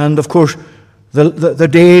 And of course, the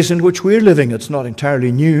days in which we're living, it's not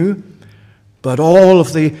entirely new, but all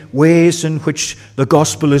of the ways in which the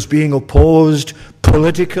gospel is being opposed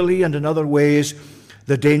politically and in other ways,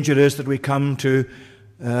 the danger is that we come to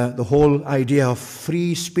the whole idea of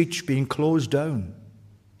free speech being closed down.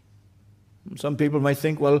 Some people might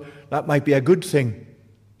think, well, that might be a good thing,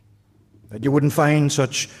 that you wouldn't find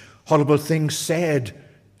such horrible things said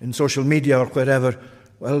in social media or wherever.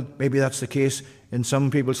 Well, maybe that's the case in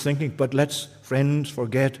some people's thinking, but let's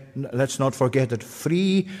not forget that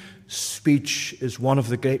free speech is one of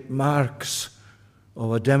the great marks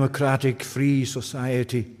of a democratic, free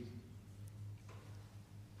society.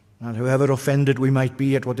 And however offended we might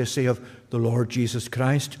be at what they say of the Lord Jesus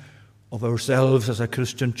Christ, of ourselves as a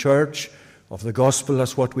Christian church, of the gospel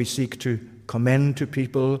as what we seek to commend to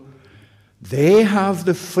people, they have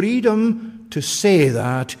the freedom to say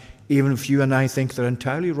that, even if you and I think they're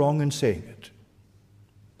entirely wrong in saying it.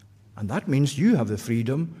 And that means you have the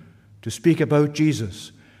freedom to speak about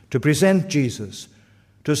Jesus, to present Jesus,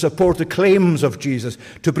 to support the claims of Jesus,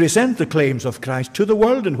 to present the claims of Christ to the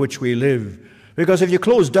world in which we live. Because if you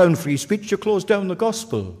close down free speech, you close down the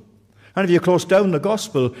gospel. And if you close down the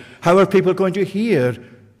gospel, how are people going to hear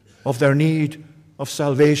of their need of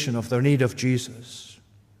salvation, of their need of Jesus?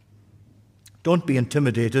 Don't be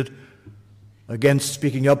intimidated against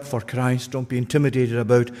speaking up for Christ. Don't be intimidated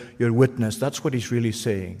about your witness. That's what he's really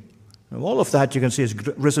saying. And all of that, you can see, is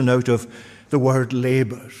risen out of the word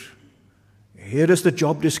labor. Here is the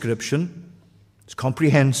job description. It's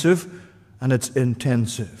comprehensive and it's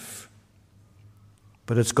intensive.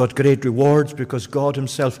 But it's got great rewards because God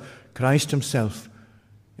himself, Christ himself,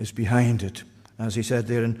 is behind it. As he said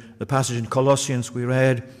there in the passage in Colossians we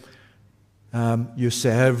read, you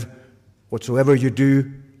serve whatsoever you do,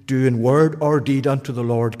 do in word or deed unto the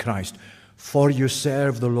Lord Christ, for you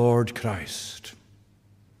serve the Lord Christ.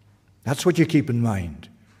 That's what you keep in mind.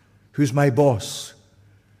 Who's my boss?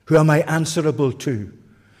 Who am I answerable to?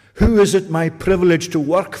 Who is it my privilege to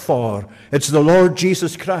work for? It's the Lord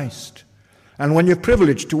Jesus Christ. And when you're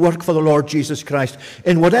privileged to work for the Lord Jesus Christ,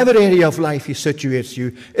 in whatever area of life he situates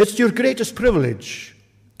you, it's your greatest privilege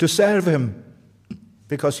to serve him,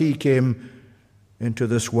 because he came into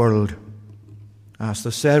this world as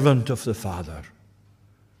the servant of the Father,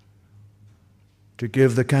 to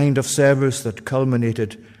give the kind of service that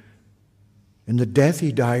culminated in the death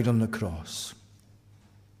he died on the cross.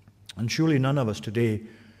 And surely none of us today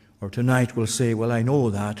or tonight will say, well, I know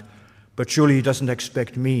that, but surely he doesn't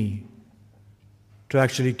expect me to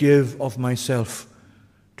actually give of myself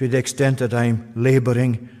to the extent that I'm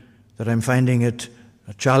laboring, that I'm finding it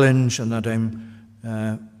a challenge, and that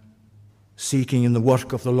I'm seeking in the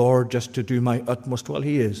work of the Lord just to do my utmost. Well,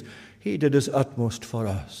 he is. He did his utmost for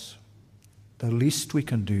us. The least we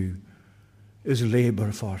can do is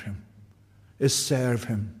labor for him, is serve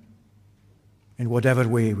him in whatever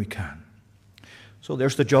way we can. So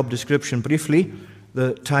there's the job description. Briefly,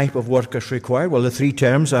 the type of workers required. Well, the three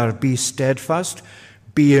terms are be steadfast,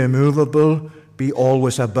 be immovable, be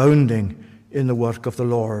always abounding in the work of the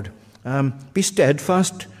Lord. Be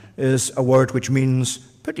steadfast is a word which means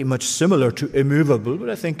pretty much similar to immovable, but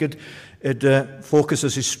I think it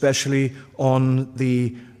focuses especially on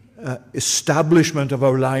the establishment of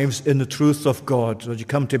our lives in the truth of God, so that you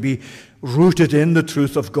come to be rooted in the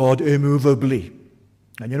truth of God immovably.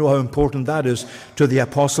 And you know how important that is to the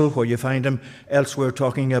apostle, where you find him elsewhere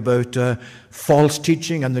talking about false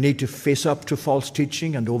teaching and the need to face up to false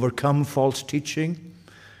teaching and overcome false teaching.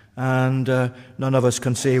 And none of us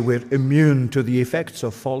can say we're immune to the effects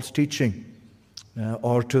of false teaching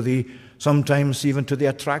or to sometimes even to the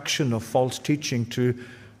attraction of false teaching to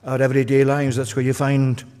our everyday lives. That's where you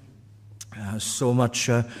find so much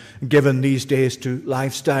given these days to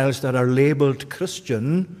lifestyles that are labeled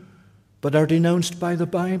Christian but are denounced by the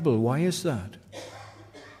Bible. Why is that?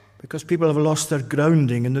 Because people have lost their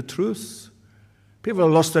grounding in the truth. People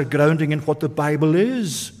have lost their grounding in what the Bible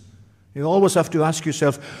is. You always have to ask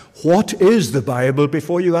yourself, what is the Bible,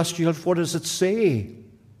 before you ask yourself, what does it say?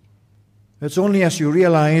 It's only as you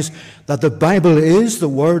realize that the Bible is the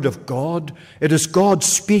Word of God, it is God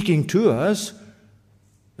speaking to us,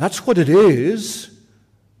 that's what it is.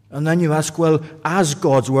 And then you ask, well, as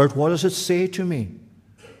God's Word, what does it say to me?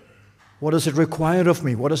 What does it require of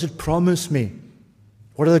me? What does it promise me?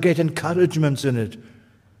 What are the great encouragements in it?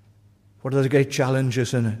 What are the great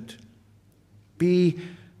challenges in it? Be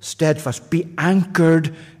steadfast. Be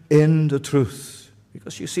anchored in the truth.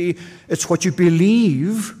 Because you see, it's what you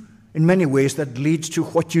believe in many ways that leads to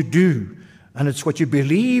what you do. And it's what you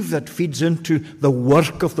believe that feeds into the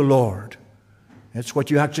work of the Lord. It's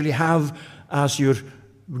what you actually have as your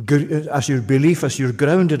belief, as you're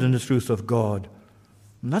grounded in the truth of God.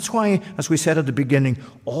 And that's why, as we said at the beginning,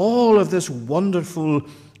 all of this wonderful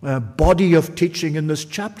body of teaching in this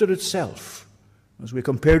chapter itself, as we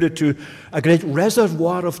compared it to a great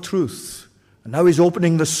reservoir of truth. And now he's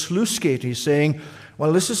opening the sluice gate. He's saying,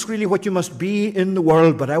 well, this is really what you must be in the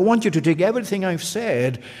world, but I want you to take everything I've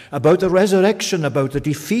said about the resurrection, about the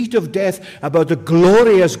defeat of death, about the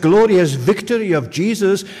glorious, glorious victory of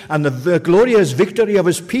Jesus and the glorious victory of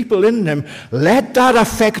his people in him. Let that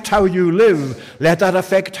affect how you live. Let that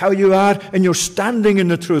affect how you are in your standing in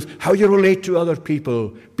the truth, how you relate to other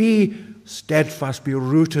people. Be steadfast, be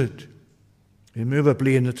rooted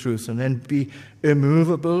immovably in the truth, and then be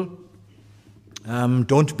immovable.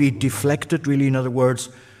 Don't be deflected, really, in other words,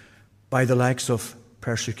 by the likes of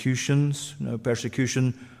persecutions. Now,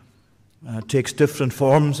 persecution takes different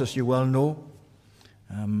forms, as you well know.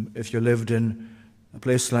 If you lived in a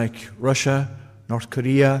place like Russia, North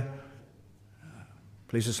Korea,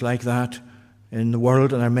 places like that in the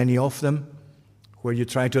world, and there are many of them, where you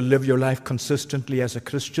try to live your life consistently as a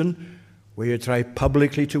Christian, where you try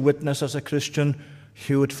publicly to witness as a Christian,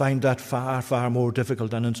 you would find that far, far more difficult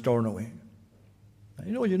than in Stornoway.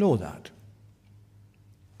 You know that.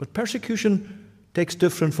 But persecution takes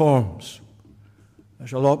different forms.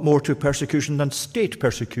 There's a lot more to persecution than state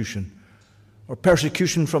persecution or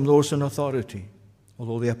persecution from those in authority,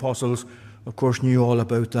 although the apostles, of course, knew all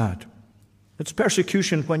about that. It's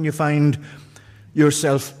persecution when you find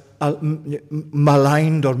yourself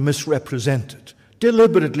maligned or misrepresented,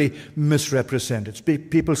 deliberately misrepresented. It's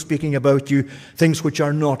people speaking about you things which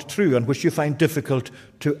are not true and which you find difficult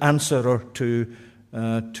to answer or to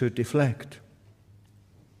deflect.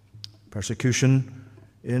 Persecution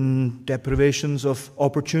in deprivations of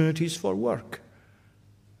opportunities for work.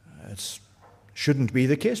 It shouldn't be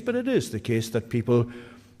the case, but it is the case that people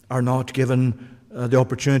are not given the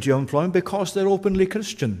opportunity of employment because they're openly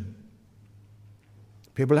Christian.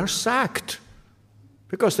 People are sacked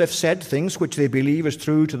because they've said things which they believe is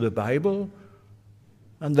true to the Bible,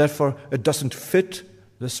 and therefore it doesn't fit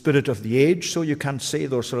the spirit of the age, so you can't say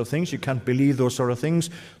those sort of things, you can't believe those sort of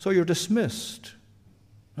things, so you're dismissed.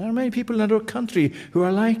 There are many people in our country who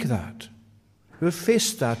are like that, who have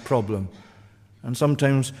faced that problem, and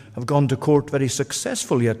sometimes have gone to court very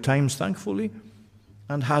successfully at times, thankfully,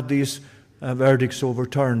 and had these verdicts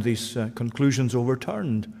overturned, these conclusions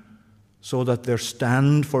overturned, so that their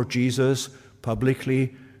stand for Jesus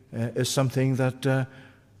publicly is something that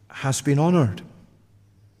has been honored.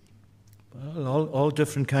 Well, all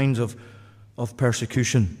different kinds of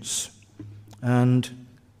persecutions. And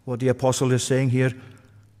what the apostle is saying here,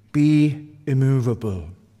 be immovable.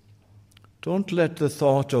 Don't let the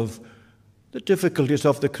thought of the difficulties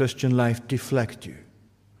of the Christian life deflect you.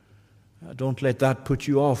 Don't let that put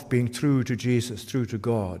you off being true to Jesus, true to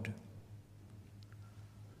God.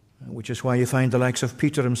 Which is why you find the likes of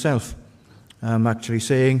Peter himself actually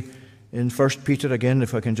saying in 1 Peter, again,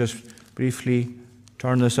 if I can just briefly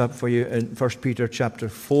turn this up for you, in 1 Peter chapter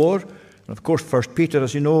 4. And of course, 1 Peter,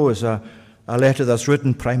 as you know, is a letter that's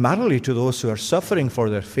written primarily to those who are suffering for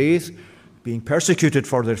their faith, being persecuted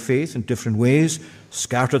for their faith in different ways,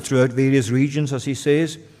 scattered throughout various regions, as he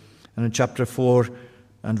says. And in chapter 4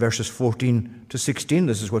 and verses 14 to 16,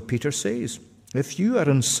 this is what Peter says. If you are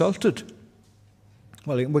insulted,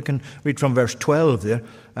 well, we can read from verse 12 there,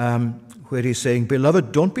 where he's saying,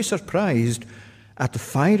 Beloved, don't be surprised at the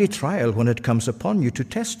fiery trial when it comes upon you to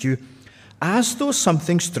test you, as though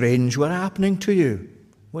something strange were happening to you.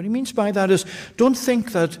 What he means by that is, don't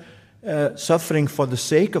think that suffering for the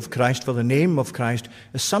sake of Christ, for the name of Christ,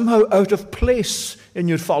 is somehow out of place in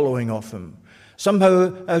your following of him,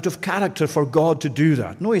 somehow out of character for God to do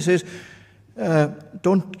that. No, he says,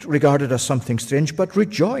 don't regard it as something strange, but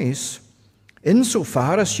rejoice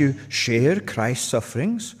insofar as you share Christ's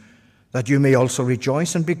sufferings, that you may also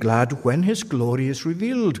rejoice and be glad when his glory is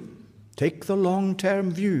revealed. Take the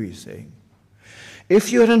long-term view, he's saying.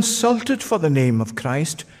 If you are insulted for the name of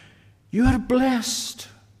Christ, you are blessed,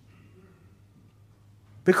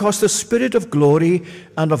 because the Spirit of glory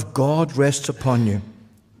and of God rests upon you.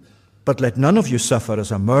 But let none of you suffer as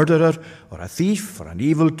a murderer, or a thief, or an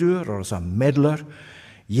evildoer, or as a meddler.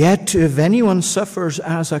 Yet if anyone suffers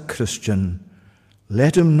as a Christian,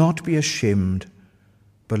 let him not be ashamed,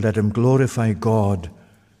 but let him glorify God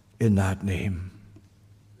in that name.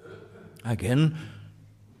 Again,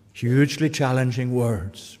 hugely challenging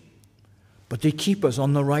words. But they keep us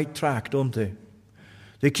on the right track, don't they?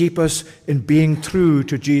 They keep us in being true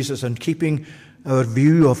to Jesus and keeping our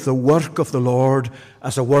view of the work of the Lord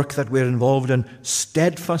as a work that we're involved in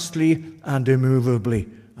steadfastly and immovably,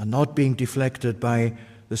 and not being deflected by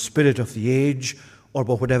the spirit of the age or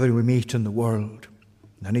by whatever we meet in the world.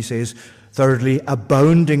 And he says, thirdly,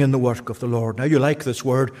 abounding in the work of the Lord. Now, you like this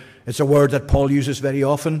word. It's a word that Paul uses very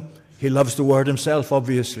often. He loves the word himself,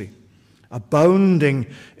 obviously. Abounding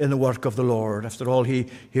in the work of the Lord. After all, he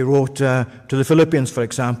wrote to the Philippians, for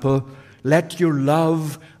example, let your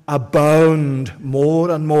love abound more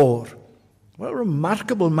and more. What a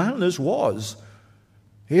remarkable man this was.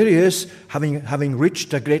 Here he is, having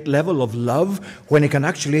reached a great level of love, when he can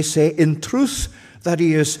actually say in truth that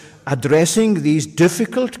he is addressing these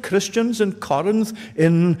difficult Christians in Corinth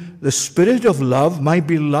in the spirit of love, my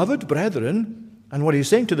beloved brethren. And what he's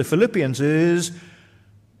saying to the Philippians is,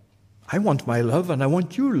 I want my love and I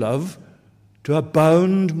want your love to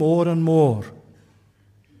abound more and more.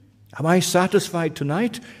 Am I satisfied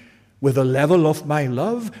tonight with the level of my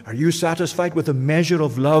love? Are you satisfied with the measure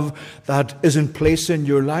of love that is in place in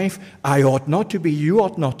your life? I ought not to be, you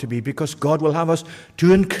ought not to be, because God will have us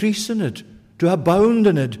to increase in it, to abound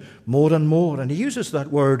in it more and more. And he uses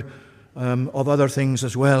that word of other things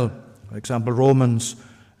as well. For example, Romans,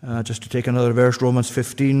 just to take another verse, Romans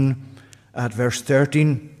 15 at verse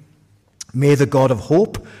 13. May the God of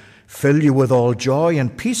hope fill you with all joy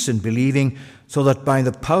and peace in believing, so that by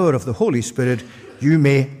the power of the Holy Spirit you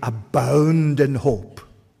may abound in hope.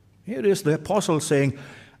 Here is the apostle saying,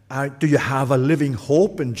 do you have a living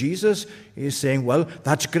hope in Jesus? He's saying, well,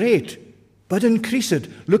 that's great, but increase it.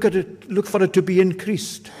 Look at it. Look for it to be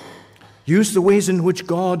increased. Use the ways in which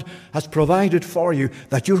God has provided for you,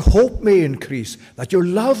 that your hope may increase, that your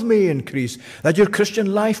love may increase, that your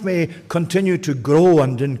Christian life may continue to grow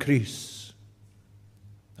and increase,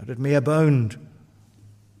 that it may abound,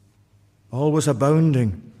 always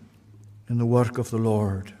abounding in the work of the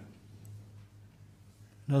Lord.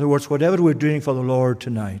 In other words, whatever we're doing for the Lord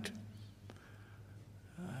tonight,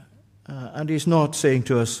 and he's not saying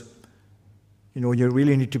to us, you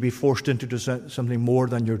really need to be forced into do something more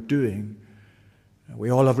than you're doing. We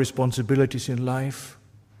all have responsibilities in life.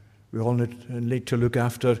 We all need to look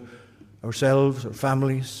after ourselves, our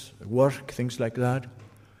families, our work, things like that.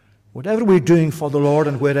 Whatever we're doing for the Lord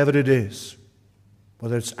and wherever it is,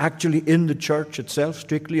 whether it's actually in the church itself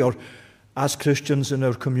strictly or as Christians in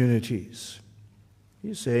our communities.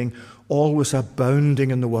 He's saying, always abounding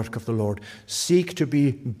in the work of the Lord. Seek to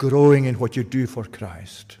be growing in what you do for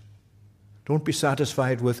Christ. Don't be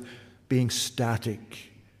satisfied with being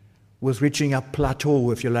static, with reaching a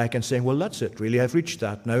plateau, if you like, and saying, well, that's it, really, I've reached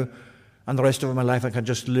that now, and the rest of my life I can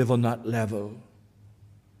just live on that level.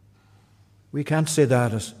 We can't say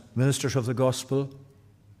that as ministers of the gospel,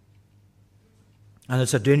 and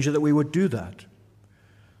it's a danger that we would do that.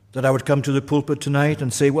 That I would come to the pulpit tonight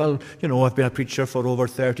and say, well, I've been a preacher for over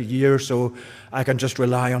 30 years, so I can just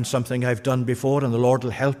rely on something I've done before, and the Lord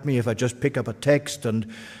will help me if I just pick up a text and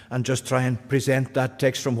just try and present that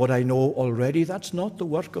text from what I know already. That's not the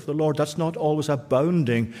work of the Lord. That's not always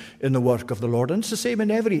abounding in the work of the Lord. And it's the same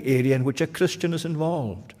in every area in which a Christian is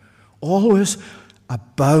involved. Always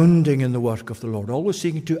abounding in the work of the Lord. Always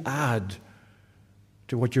seeking to add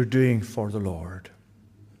to what you're doing for the Lord.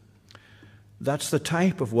 That's the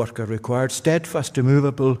type of worker required, steadfast,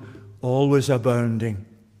 immovable, always abounding.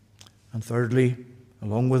 And thirdly,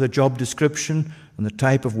 along with the job description and the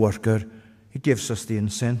type of worker, he gives us the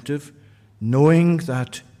incentive, knowing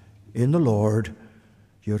that in the Lord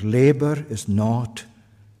your labor is not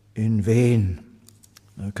in vain.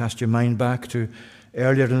 Now cast your mind back to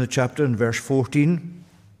earlier in the chapter in verse 14,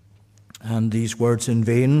 and these words in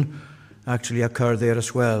vain actually occur there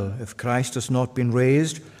as well. If Christ has not been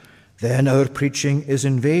raised, then our preaching is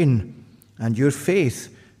in vain, and your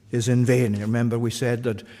faith is in vain. You remember we said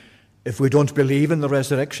that if we don't believe in the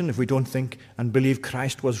resurrection, if we don't think and believe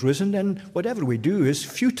Christ was risen, then whatever we do is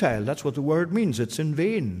futile. That's what the word means. It's in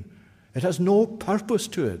vain. It has no purpose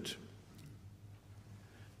to it.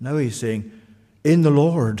 Now he's saying, in the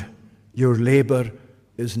Lord, your labor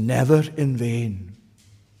is never in vain.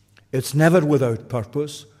 It's never without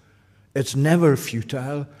purpose. It's never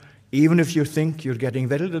futile. Even if you think you're getting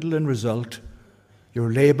very little in result, your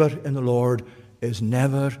labor in the Lord is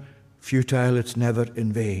never futile, it's never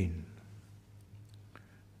in vain.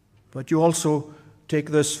 But you also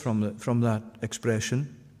take this from that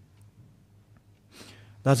expression,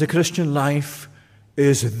 that the Christian life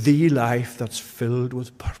is the life that's filled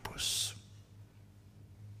with purpose.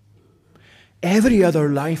 Every other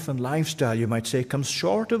life and lifestyle, you might say, comes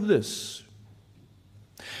short of this.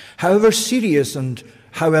 However serious and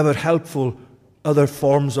however helpful other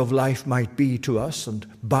forms of life might be to us and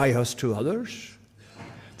by us to others,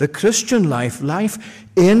 the Christian life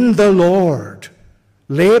in the Lord,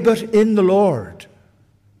 labor in the Lord,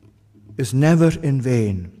 is never in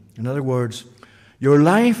vain. In other words, your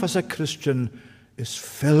life as a Christian is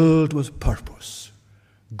filled with purpose.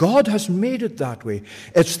 God has made it that way.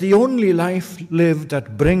 It's the only life lived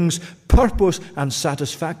that brings purpose and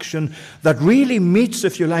satisfaction, that really meets,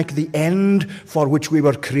 if you like, the end for which we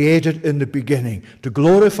were created in the beginning, to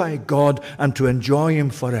glorify God and to enjoy Him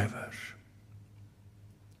forever.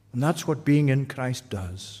 And that's what being in Christ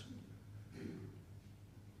does.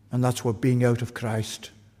 And that's what being out of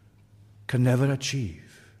Christ can never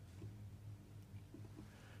achieve.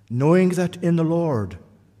 Knowing that in the Lord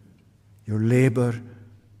your labor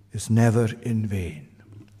is never in vain.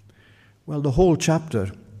 Well, the whole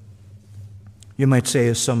chapter, you might say,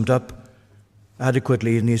 is summed up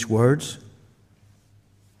adequately in these words.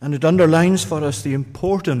 And it underlines for us the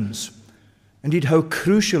importance, indeed how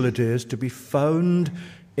crucial it is, to be found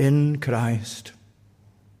in Christ.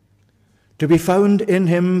 To be found in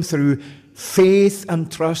Him through faith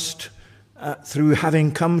and trust, through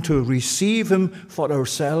having come to receive Him for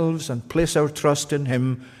ourselves and place our trust in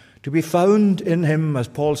Him. To be found in Him, as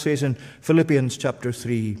Paul says in Philippians chapter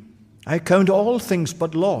 3, I count all things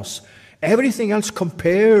but loss. Everything else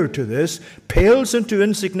compared to this pales into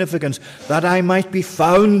insignificance, that I might be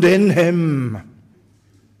found in Him,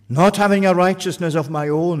 not having a righteousness of my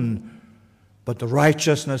own, but the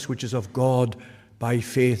righteousness which is of God by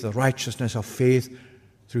faith, the righteousness of faith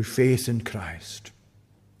through faith in Christ.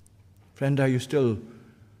 Friend, are you still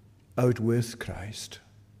out with Christ?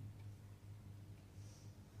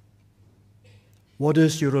 What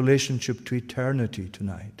is your relationship to eternity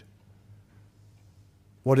tonight?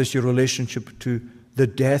 What is your relationship to the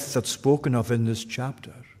death that's spoken of in this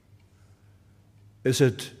chapter? Is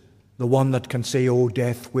it the one that can say, "O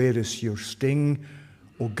death, where is your sting?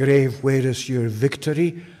 O grave, where is your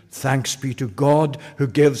victory? Thanks be to God who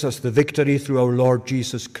gives us the victory through our Lord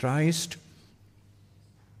Jesus Christ"?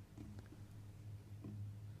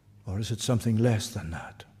 Or is it something less than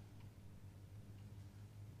that?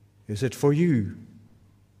 Is it for you,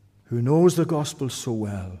 who knows the gospel so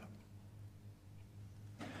well,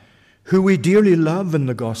 who we dearly love in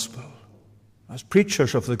the gospel, as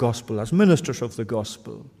preachers of the gospel, as ministers of the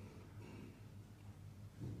gospel?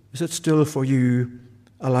 Is it still for you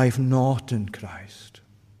a life not in Christ,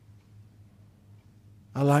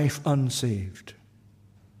 a life unsaved,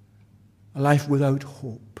 a life without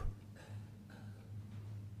hope,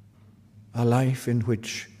 a life in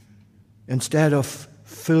which, instead of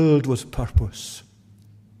filled with purpose,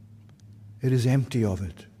 it is empty of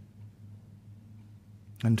it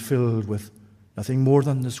and filled with nothing more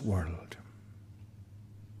than this world.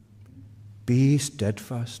 Be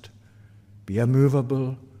steadfast, be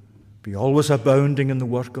immovable, be always abounding in the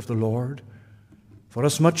work of the Lord. For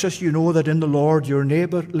as much as you know that in the Lord your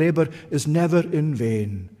labor is never in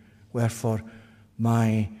vain, wherefore,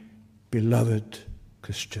 my beloved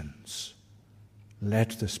Christians,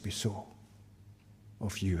 let this be so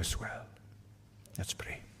of you as well. Let's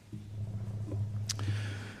pray.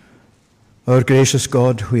 Our gracious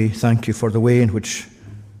God, we thank you for the way in which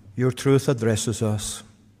your truth addresses us.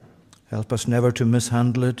 Help us never to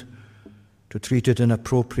mishandle it, to treat it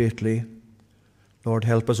inappropriately. Lord,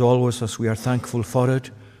 help us always, as we are thankful for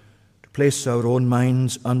it, to place our own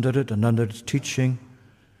minds under it and under its teaching.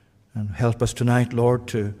 And help us tonight, Lord,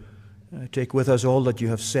 to take with us all that you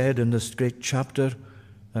have said in this great chapter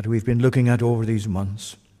that we've been looking at over these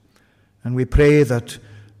months. And we pray that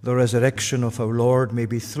the resurrection of our Lord may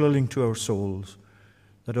be thrilling to our souls,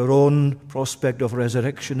 that our own prospect of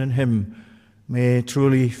resurrection in him may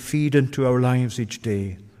truly feed into our lives each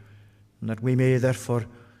day, and that we may therefore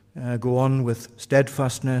go on with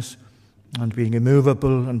steadfastness and being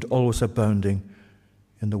immovable and always abounding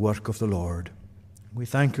in the work of the Lord. We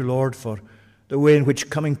thank you, Lord, for the way in which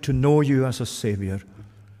coming to know you as a Saviour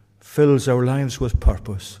fills our lives with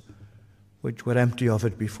purpose, which were empty of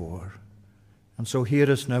it before. And so hear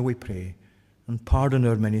us now, we pray, and pardon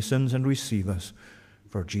our many sins and receive us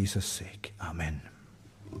for Jesus' sake. Amen.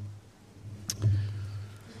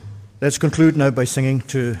 Let's conclude now by singing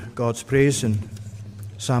to God's praise in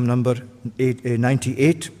Psalm number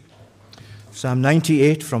 98. Psalm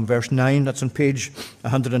 98 from verse 9, that's on page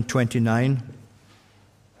 129.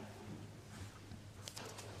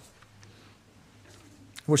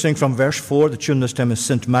 We're singing from verse 4. The tune this time is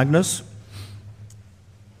St. Magnus.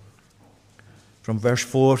 From verse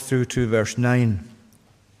 4 through to verse 9.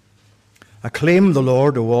 Acclaim the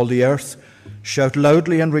Lord, O all the earth. Shout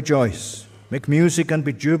loudly and rejoice. Make music and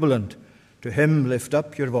be jubilant. To him lift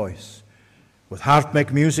up your voice. With harp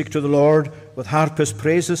make music to the Lord. With harp his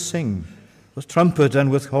praises sing. With trumpet and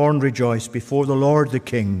with horn rejoice before the Lord the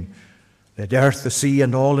King. Let earth, the sea,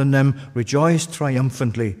 and all in them rejoice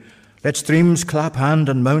triumphantly. Let streams clap hand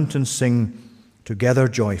and mountains sing together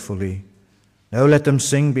joyfully. Now let them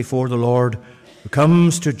sing before the Lord, who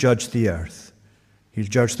comes to judge the earth. He'll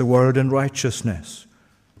judge the world in righteousness,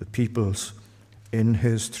 the peoples in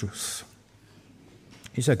his truth.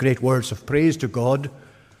 These are great words of praise to God,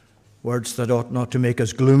 words that ought not to make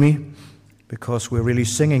us gloomy, because we're really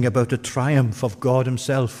singing about the triumph of God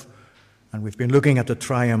himself. And we've been looking at the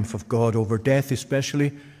triumph of God over death,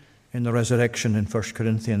 especially in the resurrection in 1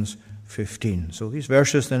 Corinthians 15. So these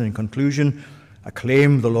verses then in conclusion,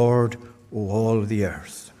 acclaim the Lord, O all the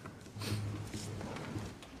earth.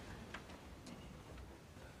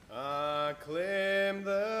 Acclaim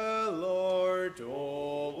the Lord, O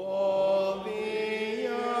all the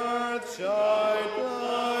earth, shout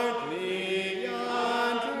loudly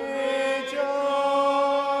and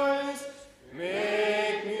rejoice.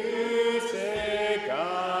 Make music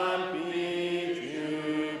and be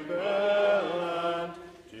jubilant.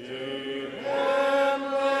 To him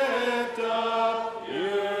lift up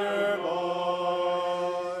your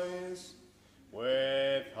voice.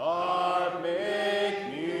 With harp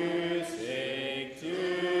make music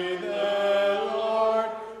to the Lord.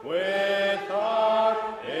 With harp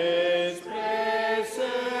his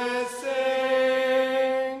praises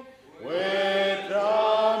sing. With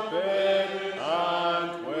trumpet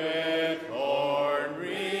and with horn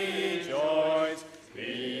rejoice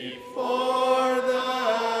before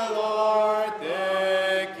the Lord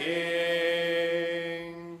the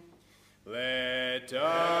King. Let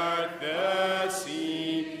earth, the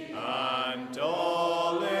sea, and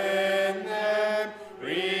all in them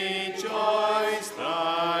rejoice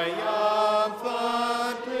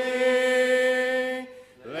triumphantly.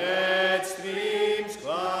 Let streams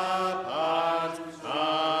clap hands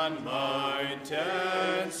and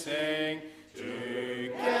mountains sing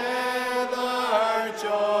together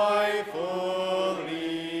joyfully.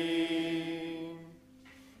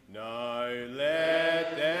 Now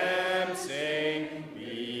let them sing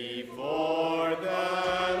before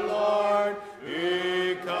the Lord,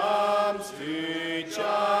 who comes to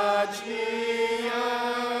judge the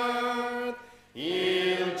earth.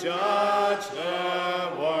 He'll judge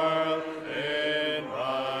the world in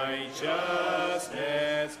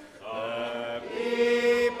righteousness.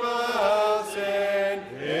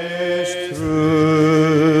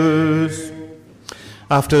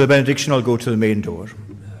 After the benediction, I'll go to the main door.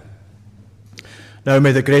 Now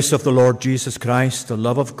may the grace of the Lord Jesus Christ, the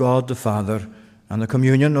love of God the Father, and the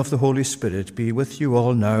communion of the Holy Spirit be with you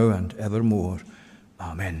all now and evermore.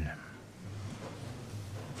 Amen.